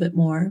a little bit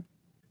more.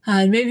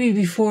 Maybe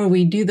before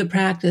we do the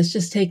practice,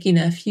 just taking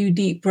a few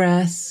deep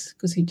breaths,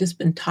 because we've just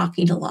been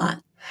talking a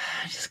lot.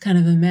 Just kind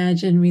of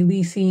imagine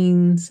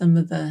releasing some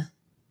of the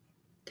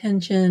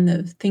tension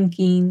of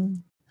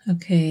thinking.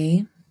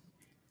 Okay.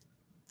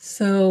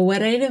 So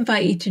what I'd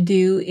invite you to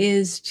do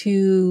is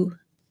to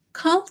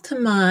call to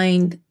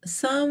mind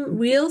some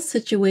real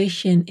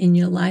situation in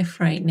your life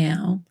right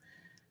now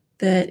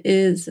that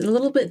is a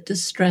little bit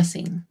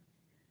distressing.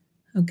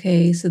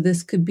 Okay, so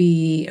this could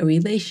be a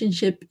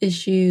relationship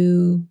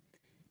issue.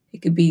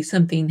 It could be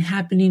something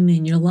happening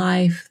in your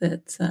life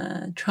that's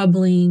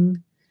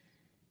troubling.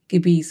 It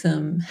could be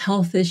some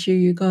health issue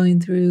you're going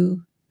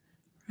through,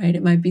 right?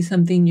 It might be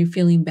something you're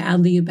feeling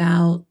badly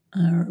about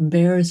or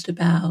embarrassed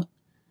about.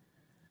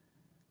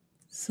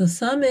 So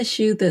some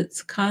issue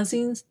that's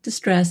causing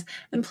distress,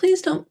 and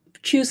please don't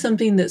choose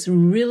something that's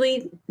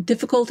really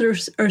difficult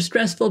or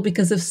stressful,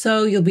 because if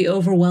so, you'll be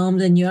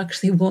overwhelmed and you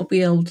actually won't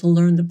be able to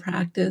learn the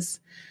practice.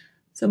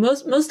 So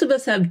most of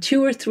us have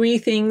 2 or 3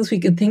 things we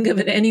can think of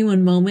at any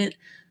one moment.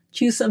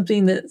 Choose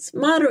something that's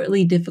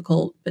moderately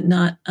difficult, but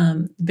not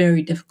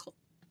very difficult.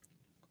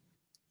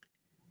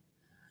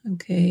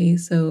 Okay,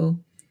 so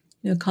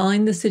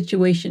calling the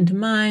situation to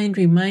mind,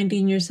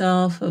 reminding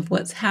yourself of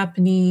what's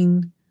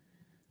happening,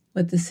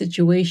 what the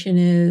situation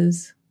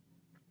is,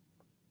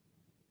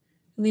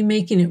 really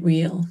making it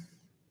real.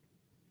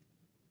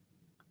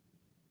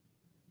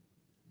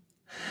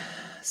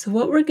 So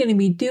what we're going to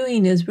be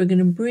doing is we're going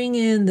to bring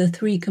in the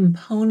 3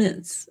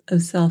 components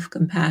of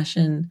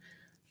self-compassion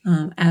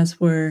as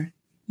we're,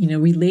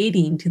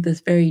 relating to this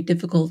very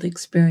difficult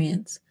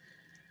experience.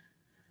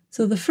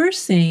 So the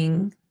first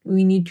thing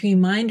we need to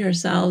remind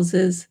ourselves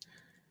is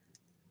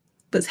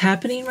what's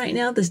happening right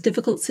now, this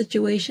difficult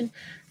situation.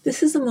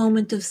 This is a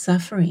moment of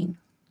suffering,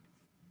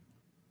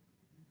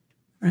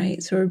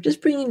 right? So we're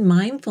just bringing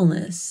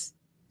mindfulness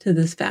to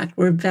this fact.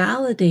 We're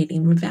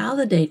validating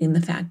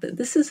the fact that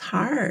this is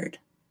hard.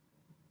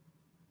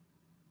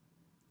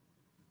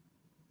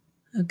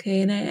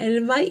 Okay, and I'd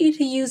invite you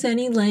to use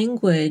any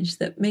language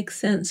that makes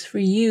sense for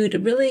you to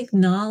really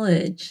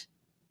acknowledge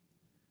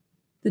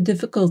the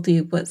difficulty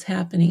of what's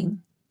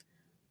happening.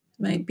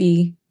 It might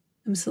be,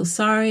 I'm so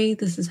sorry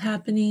this is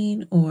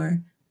happening,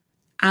 or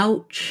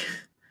ouch.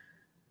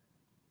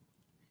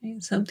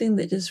 Something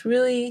that just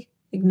really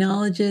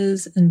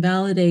acknowledges and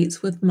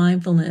validates with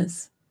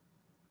mindfulness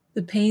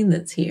the pain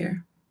that's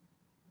here.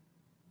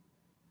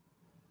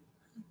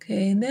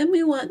 Okay, and then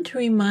we want to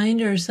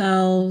remind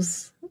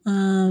ourselves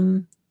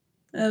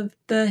of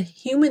the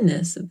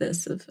humanness of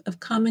this, of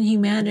common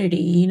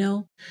humanity,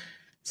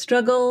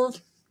 struggle,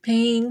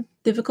 pain,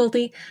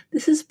 difficulty.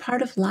 This is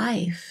part of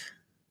life.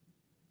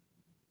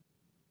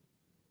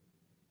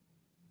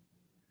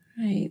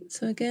 Right,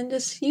 so again,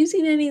 just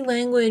using any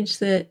language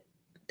that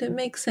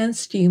makes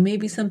sense to you.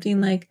 Maybe something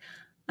like,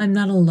 I'm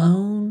not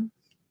alone.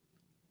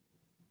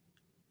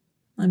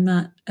 I'm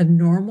not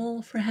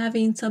abnormal for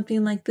having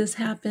something like this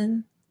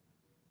happen.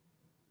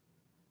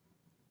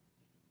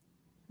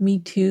 Me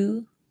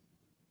too.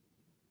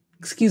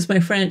 Excuse my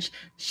French,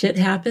 shit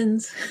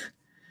happens,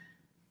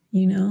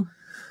 And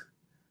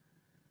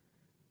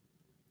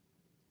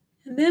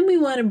then we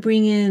want to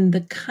bring in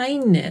the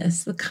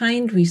kindness, the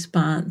kind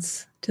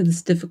response to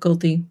this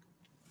difficulty.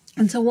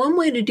 And so one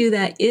way to do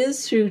that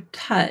is through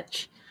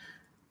touch.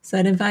 So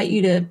I'd invite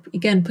you to,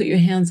 again, put your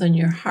hands on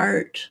your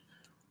heart,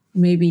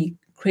 maybe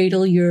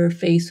cradle your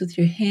face with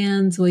your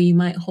hands, where you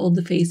might hold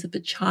the face of a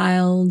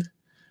child,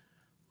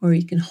 or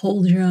you can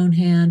hold your own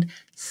hand.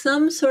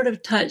 Some sort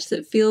of touch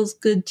that feels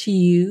good to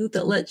you,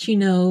 that lets you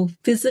know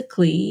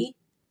physically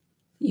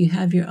you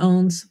have your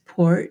own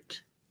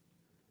support.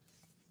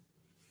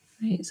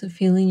 Right, so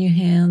feeling your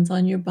hands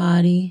on your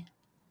body,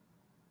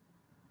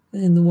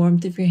 feeling the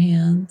warmth of your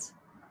hands.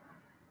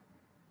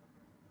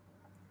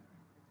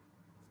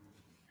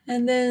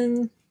 And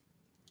then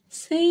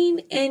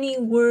saying any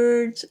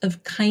words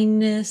of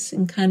kindness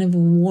and kind of a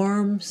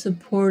warm,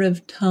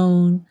 supportive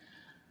tone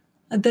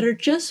that are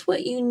just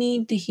what you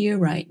need to hear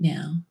right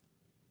now.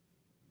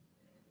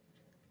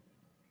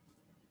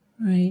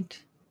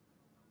 Right?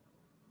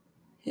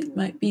 It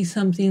might be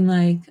something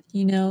like,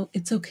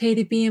 it's okay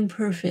to be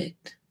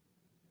imperfect,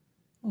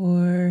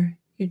 or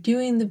you're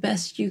doing the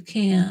best you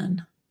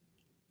can,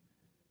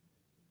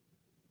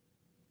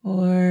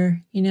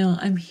 or,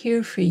 I'm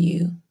here for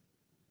you.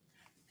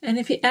 And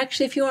if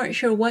you aren't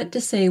sure what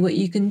to say, what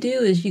you can do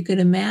is you could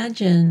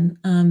imagine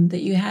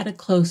that you had a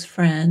close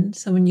friend,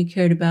 someone you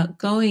cared about,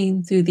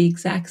 going through the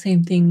exact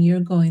same thing you're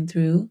going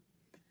through.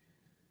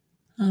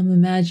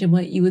 Imagine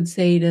what you would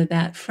say to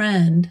that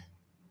friend.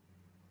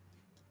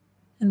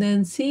 And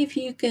then see if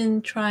you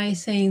can try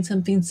saying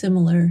something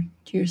similar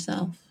to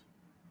yourself.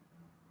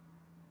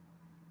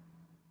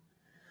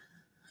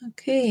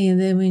 Okay, and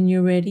then when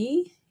you're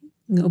ready, you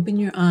can open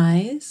your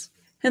eyes.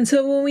 And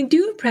so when we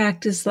do a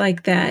practice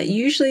like that,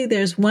 usually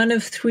there's one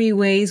of three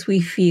ways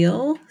we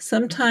feel.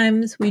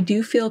 Sometimes we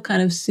do feel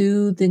kind of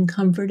soothed and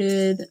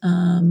comforted.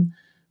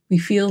 We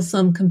feel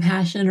some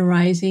compassion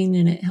arising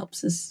and it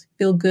helps us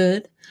feel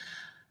good.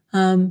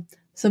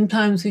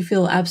 Sometimes we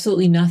feel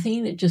absolutely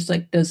nothing. It just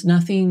does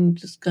nothing,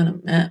 just kind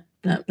of,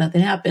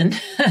 nothing happened.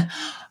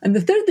 And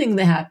the third thing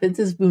that happens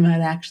is we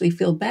might actually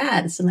feel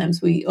bad.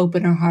 Sometimes we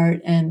open our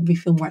heart and we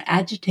feel more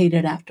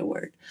agitated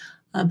afterward.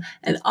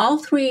 And all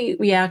three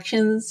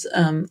reactions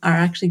are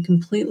actually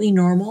completely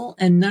normal,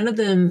 and none of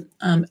them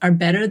are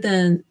better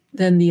than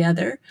the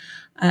other.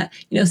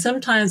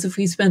 Sometimes if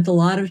we spent a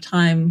lot of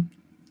time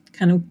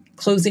kind of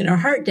closing our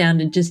heart down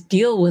to just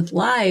deal with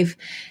life,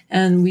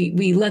 and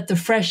we let the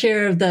fresh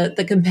air of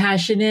the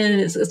compassion in,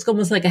 it's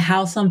almost like a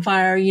house on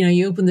fire.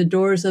 You open the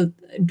doors of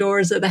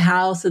the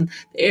house and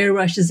the air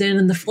rushes in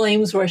and the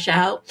flames rush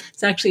out.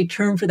 It's actually a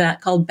term for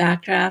that called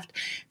backdraft.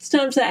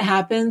 Sometimes that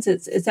happens.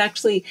 It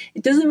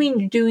doesn't mean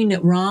you're doing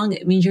it wrong.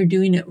 It means you're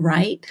doing it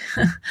right.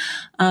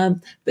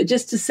 But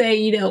just to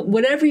say,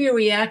 whatever your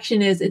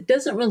reaction is, it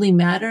doesn't really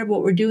matter.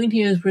 What we're doing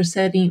here is we're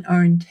setting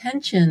our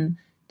intention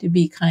to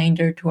be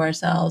kinder to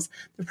ourselves.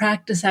 The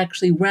practice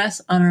actually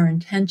rests on our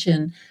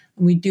intention,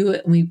 and we do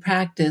it and we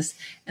practice,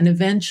 and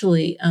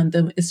eventually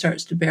then it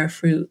starts to bear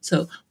fruit.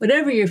 So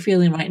whatever you're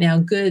feeling right now,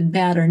 good,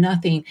 bad, or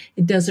nothing,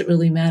 it doesn't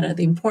really matter.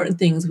 The important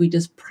thing is we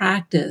just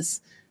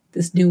practice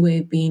this new way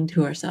of being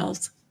to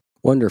ourselves.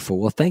 Wonderful.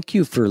 Well, thank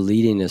you for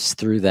leading us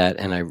through that.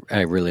 And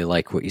I really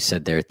like what you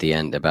said there at the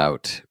end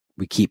about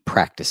we keep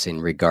practicing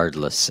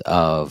regardless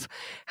of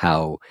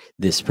how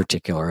this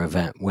particular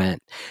event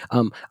went.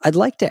 I'd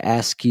like to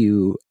ask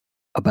you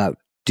about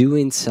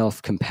doing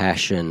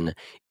self-compassion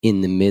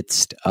in the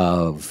midst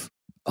of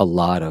a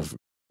lot of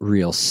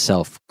real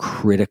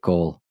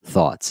self-critical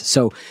thoughts.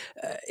 So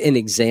an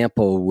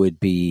example would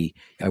be,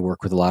 I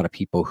work with a lot of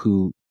people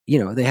who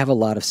they have a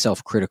lot of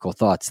self-critical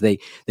thoughts. They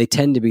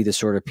tend to be the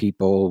sort of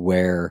people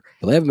where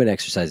they haven't been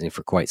exercising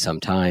for quite some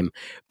time,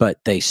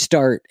 but they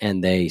start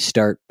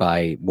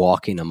by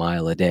walking a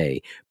mile a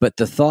day. But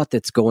the thought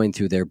that's going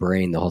through their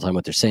brain the whole time,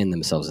 what they're saying to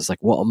themselves is like,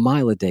 well, a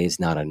mile a day is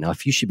not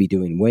enough. You should be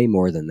doing way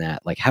more than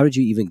that. Like, how did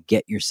you even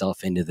get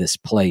yourself into this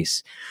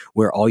place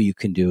where all you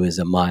can do is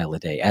a mile a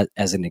day?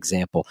 As an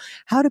example,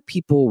 how do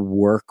people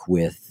work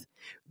with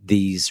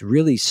these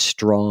really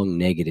strong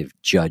negative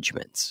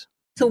judgments?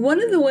 So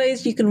one of the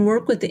ways you can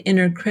work with the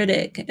inner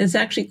critic is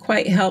actually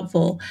quite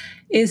helpful,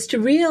 is to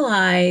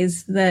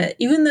realize that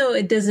even though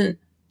it doesn't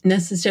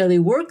necessarily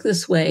work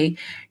this way,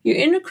 your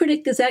inner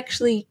critic is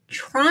actually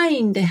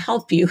trying to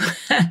help you.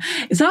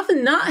 It's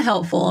often not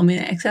helpful. I mean,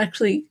 it's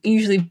actually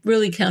usually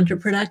really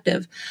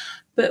counterproductive.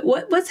 But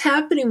what's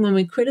happening when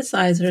we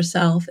criticize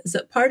ourselves is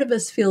that part of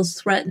us feels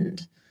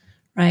threatened.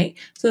 Right?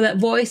 So that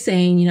voice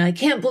saying, I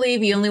can't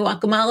believe you only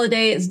walk a mile a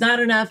day. It's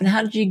not enough. And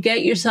how did you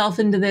get yourself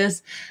into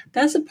this?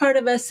 That's a part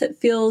of us that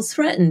feels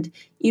threatened.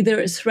 Either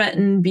it's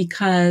threatened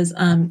because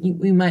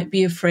we might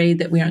be afraid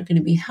that we aren't going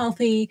to be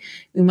healthy.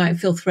 We might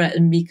feel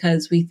threatened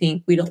because we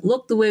think we don't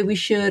look the way we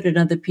should and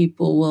other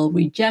people will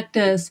reject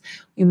us.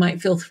 We might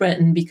feel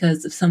threatened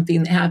because of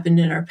something that happened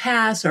in our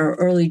past or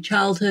early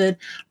childhood,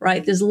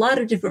 right? There's a lot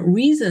of different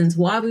reasons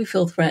why we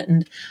feel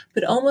threatened,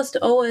 but almost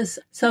always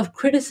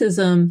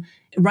self-criticism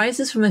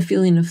rises from a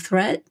feeling of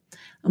threat.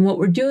 And what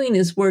we're doing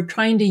is we're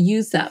trying to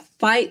use that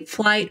fight,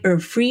 flight, or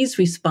freeze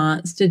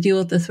response to deal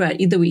with the threat.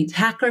 Either we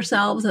attack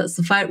ourselves, that's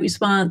the fight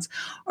response,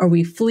 or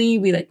we flee,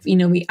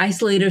 we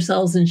isolate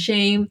ourselves in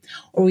shame,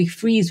 or we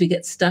freeze, we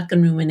get stuck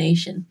in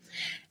rumination.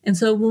 And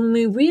so when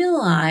we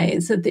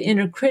realize that the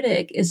inner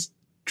critic is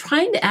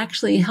trying to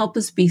actually help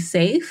us be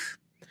safe,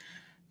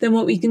 then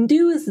what we can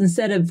do is,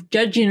 instead of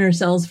judging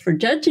ourselves for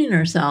judging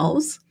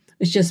ourselves,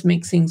 which just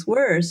makes things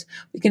worse,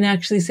 we can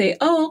actually say,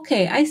 oh,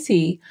 okay, I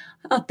see.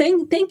 Oh,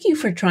 thank you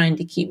for trying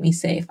to keep me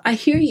safe. I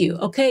hear you.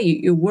 Okay,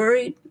 you're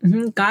worried.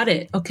 Got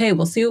it. Okay,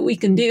 we'll see what we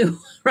can do,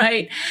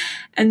 right?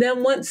 And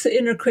then once the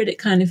inner critic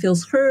kind of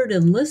feels heard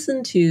and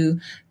listened to,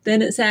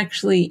 then it's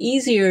actually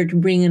easier to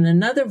bring in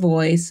another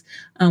voice,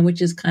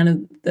 which is kind of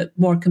the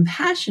more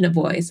compassionate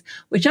voice,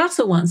 which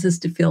also wants us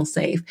to feel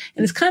safe.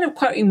 And it's kind of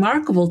quite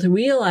remarkable to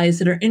realize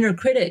that our inner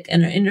critic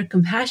and our inner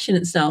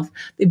compassionate self,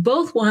 they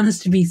both want us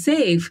to be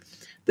safe.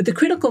 But the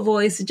critical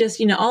voice is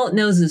just, all it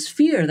knows is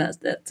fear.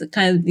 That's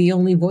kind of the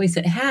only voice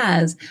it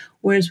has.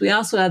 Whereas we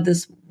also have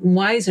this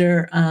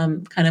wiser,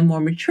 kind of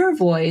more mature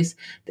voice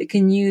that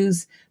can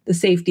use the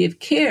safety of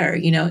care,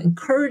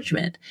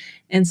 encouragement.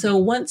 And so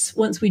once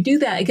we do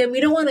that, again, we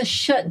don't want to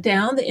shut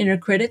down the inner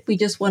critic. We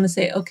just want to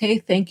say, okay,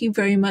 thank you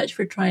very much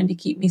for trying to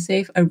keep me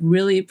safe. I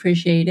really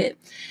appreciate it.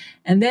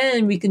 And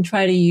then we can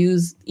try to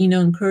use,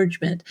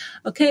 encouragement.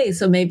 Okay,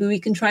 so maybe we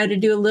can try to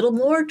do a little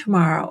more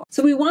tomorrow.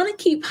 So we want to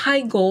keep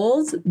high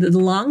goals, the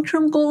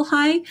long-term goal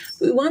high.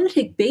 But we want to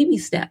take baby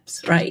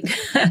steps, right?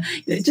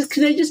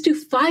 Can I just do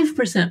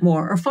 5%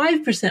 more or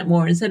 5%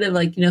 more instead of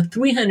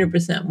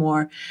 300%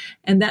 more?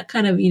 And that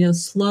kind of,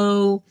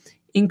 slow,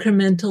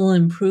 incremental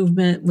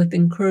improvement with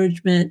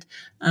encouragement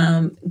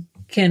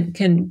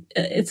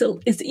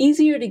it's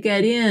easier to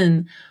get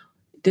in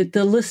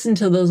to listen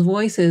to those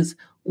voices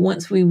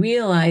once we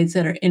realize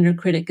that our inner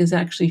critic is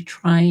actually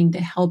trying to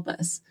help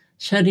us.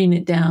 Shutting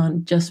it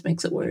down just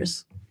makes it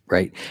worse.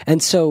 Right.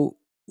 And so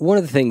one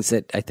of the things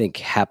that I think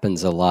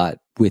happens a lot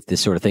with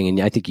this sort of thing, and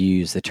I think you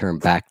use the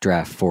term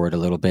backdraft for it a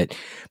little bit,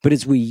 but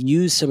as we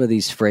use some of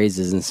these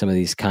phrases and some of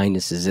these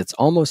kindnesses, it's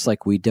almost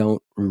like we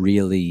don't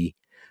really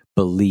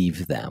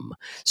believe them.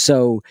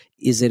 So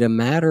is it a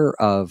matter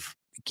of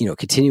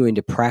continuing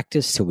to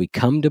practice till we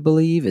come to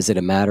believe? Is it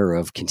a matter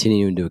of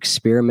continuing to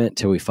experiment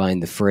till we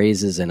find the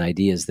phrases and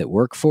ideas that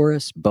work for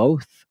us?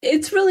 Both?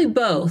 It's really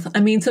both.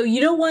 So you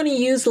don't want to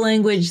use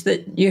language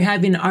that you're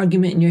having an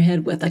argument in your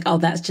head with, like, oh,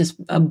 that's just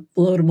a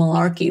load of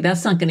malarkey.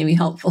 That's not going to be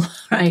helpful,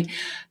 right?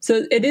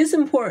 So it is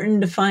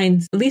important to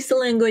find at least a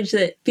language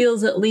that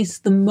feels at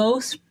least the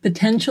most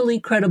potentially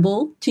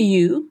credible to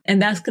you. And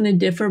that's going to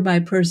differ by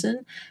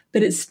person,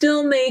 but it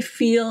still may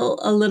feel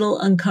a little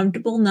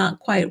uncomfortable, not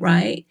quite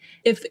right.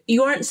 If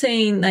you aren't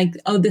saying like,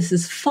 oh, this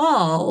is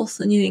false,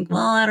 and you think,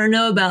 well, I don't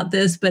know about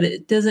this, but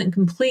it doesn't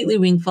completely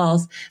ring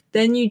false,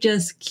 then you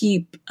just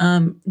keep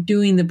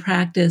doing the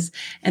practice.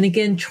 And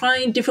again,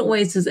 trying different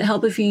ways. Does it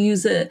help if you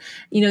use an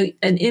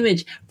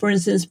image? For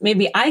instance,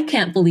 maybe I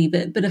can't believe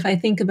it, but if I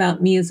think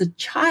about me as a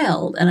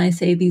child and I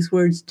say these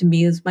words to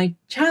me as my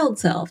child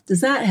self,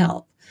 does that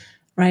help?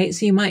 Right?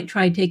 So you might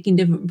try taking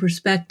different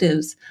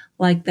perspectives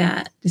like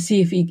that to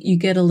see if you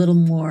get a little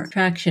more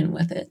traction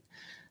with it.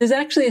 There's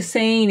actually a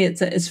saying,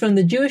 it's from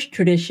the Jewish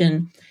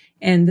tradition.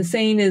 And the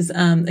saying is,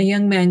 a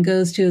young man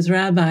goes to his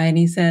rabbi and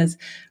he says,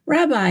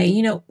 Rabbi,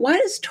 why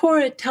does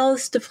Torah tell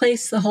us to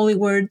place the holy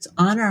words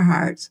on our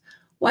hearts?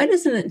 Why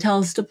doesn't it tell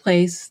us to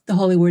place the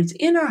holy words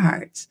in our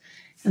hearts?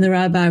 And the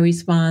rabbi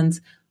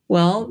responds,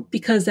 well,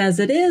 because as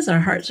it is, our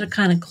hearts are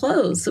kind of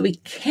closed, so we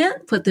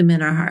can't put them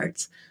in our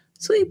hearts.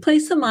 So we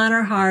place them on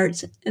our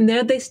hearts, and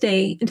there they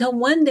stay until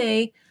one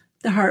day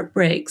the heart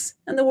breaks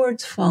and the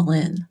words fall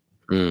in.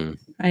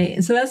 Right?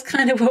 And so that's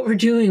kind of what we're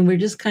doing. We're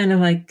just kind of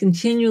like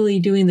continually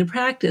doing the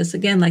practice,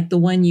 again, like the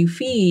one you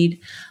feed,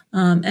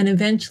 and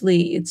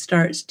eventually it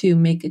starts to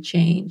make a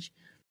change.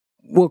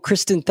 Well,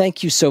 Kristin,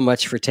 thank you so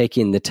much for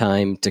taking the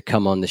time to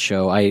come on the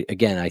show. I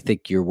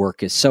think your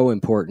work is so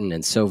important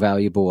and so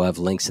valuable. We'll have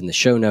links in the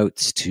show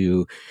notes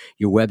to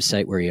your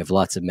website where you have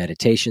lots of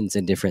meditations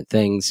and different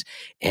things.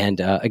 And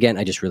again,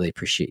 I just really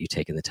appreciate you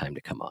taking the time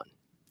to come on.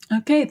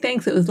 Okay,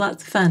 thanks. It was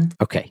lots of fun.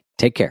 Okay,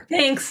 take care.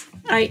 Thanks.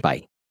 All right.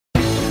 Bye.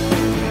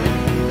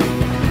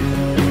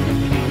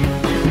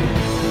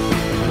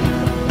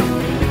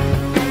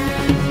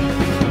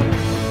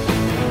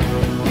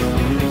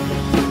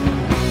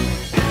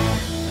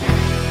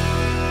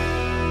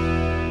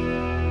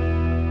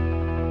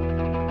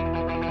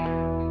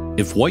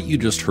 If what you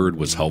just heard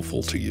was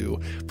helpful to you,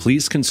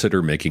 please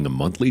consider making a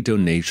monthly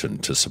donation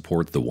to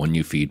support the One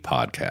You Feed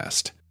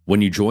podcast.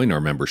 When you join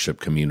our membership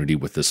community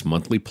with this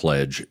monthly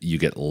pledge, you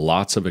get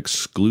lots of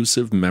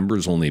exclusive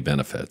members-only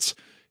benefits.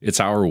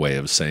 It's our way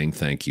of saying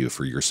thank you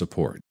for your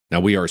support. Now,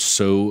 we are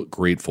so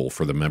grateful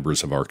for the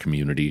members of our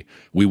community.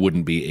 We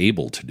wouldn't be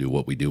able to do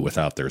what we do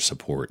without their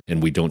support,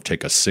 and we don't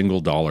take a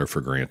single dollar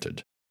for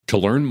granted. To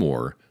learn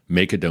more,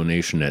 make a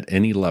donation at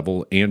any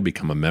level, and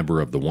become a member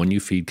of the One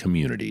You Feed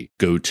community,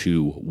 go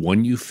to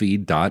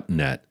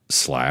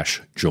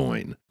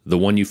oneyoufeed.net/join. The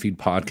One You Feed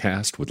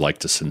podcast would like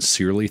to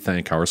sincerely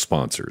thank our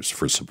sponsors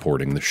for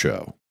supporting the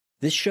show.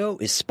 This show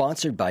is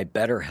sponsored by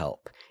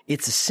BetterHelp.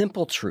 It's a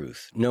simple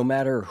truth. No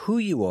matter who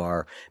you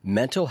are,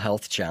 mental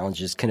health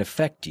challenges can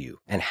affect you,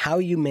 and how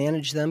you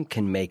manage them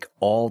can make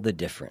all the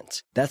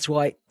difference. That's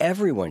why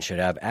everyone should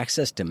have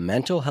access to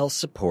mental health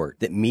support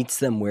that meets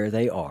them where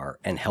they are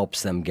and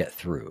helps them get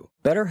through.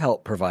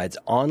 BetterHelp provides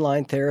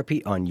online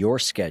therapy on your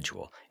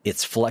schedule.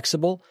 It's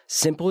flexible,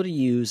 simple to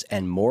use,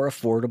 and more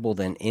affordable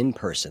than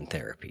in-person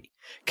therapy.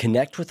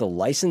 Connect with a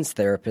licensed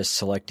therapist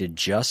selected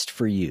just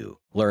for you.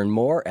 Learn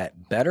more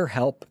at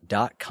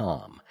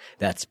BetterHelp.com.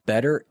 That's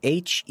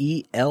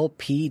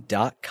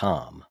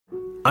BetterHelp.com.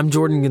 I'm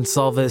Jordan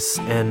Gonsalves,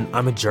 and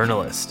I'm a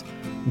journalist.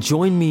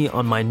 Join me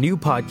on my new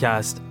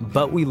podcast,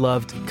 But We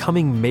Loved,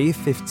 coming May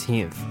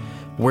 15th,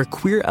 where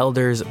queer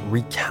elders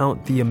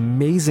recount the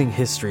amazing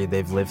history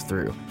they've lived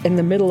through. In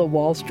the middle of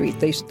Wall Street,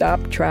 they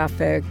stopped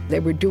traffic. They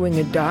were doing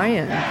a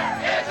die-in.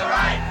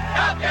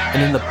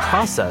 And in the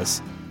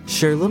process,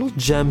 share little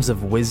gems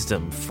of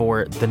wisdom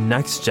for the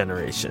next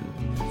generation.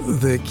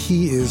 The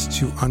key is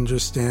to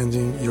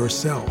understanding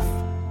yourself,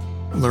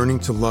 learning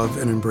to love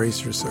and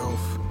embrace yourself.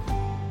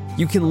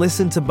 You can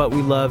listen to But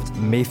We Loved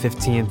May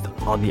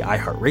 15th on the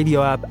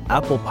iHeartRadio app,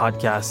 Apple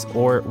Podcasts,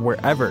 or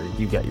wherever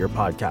you get your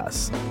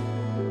podcasts.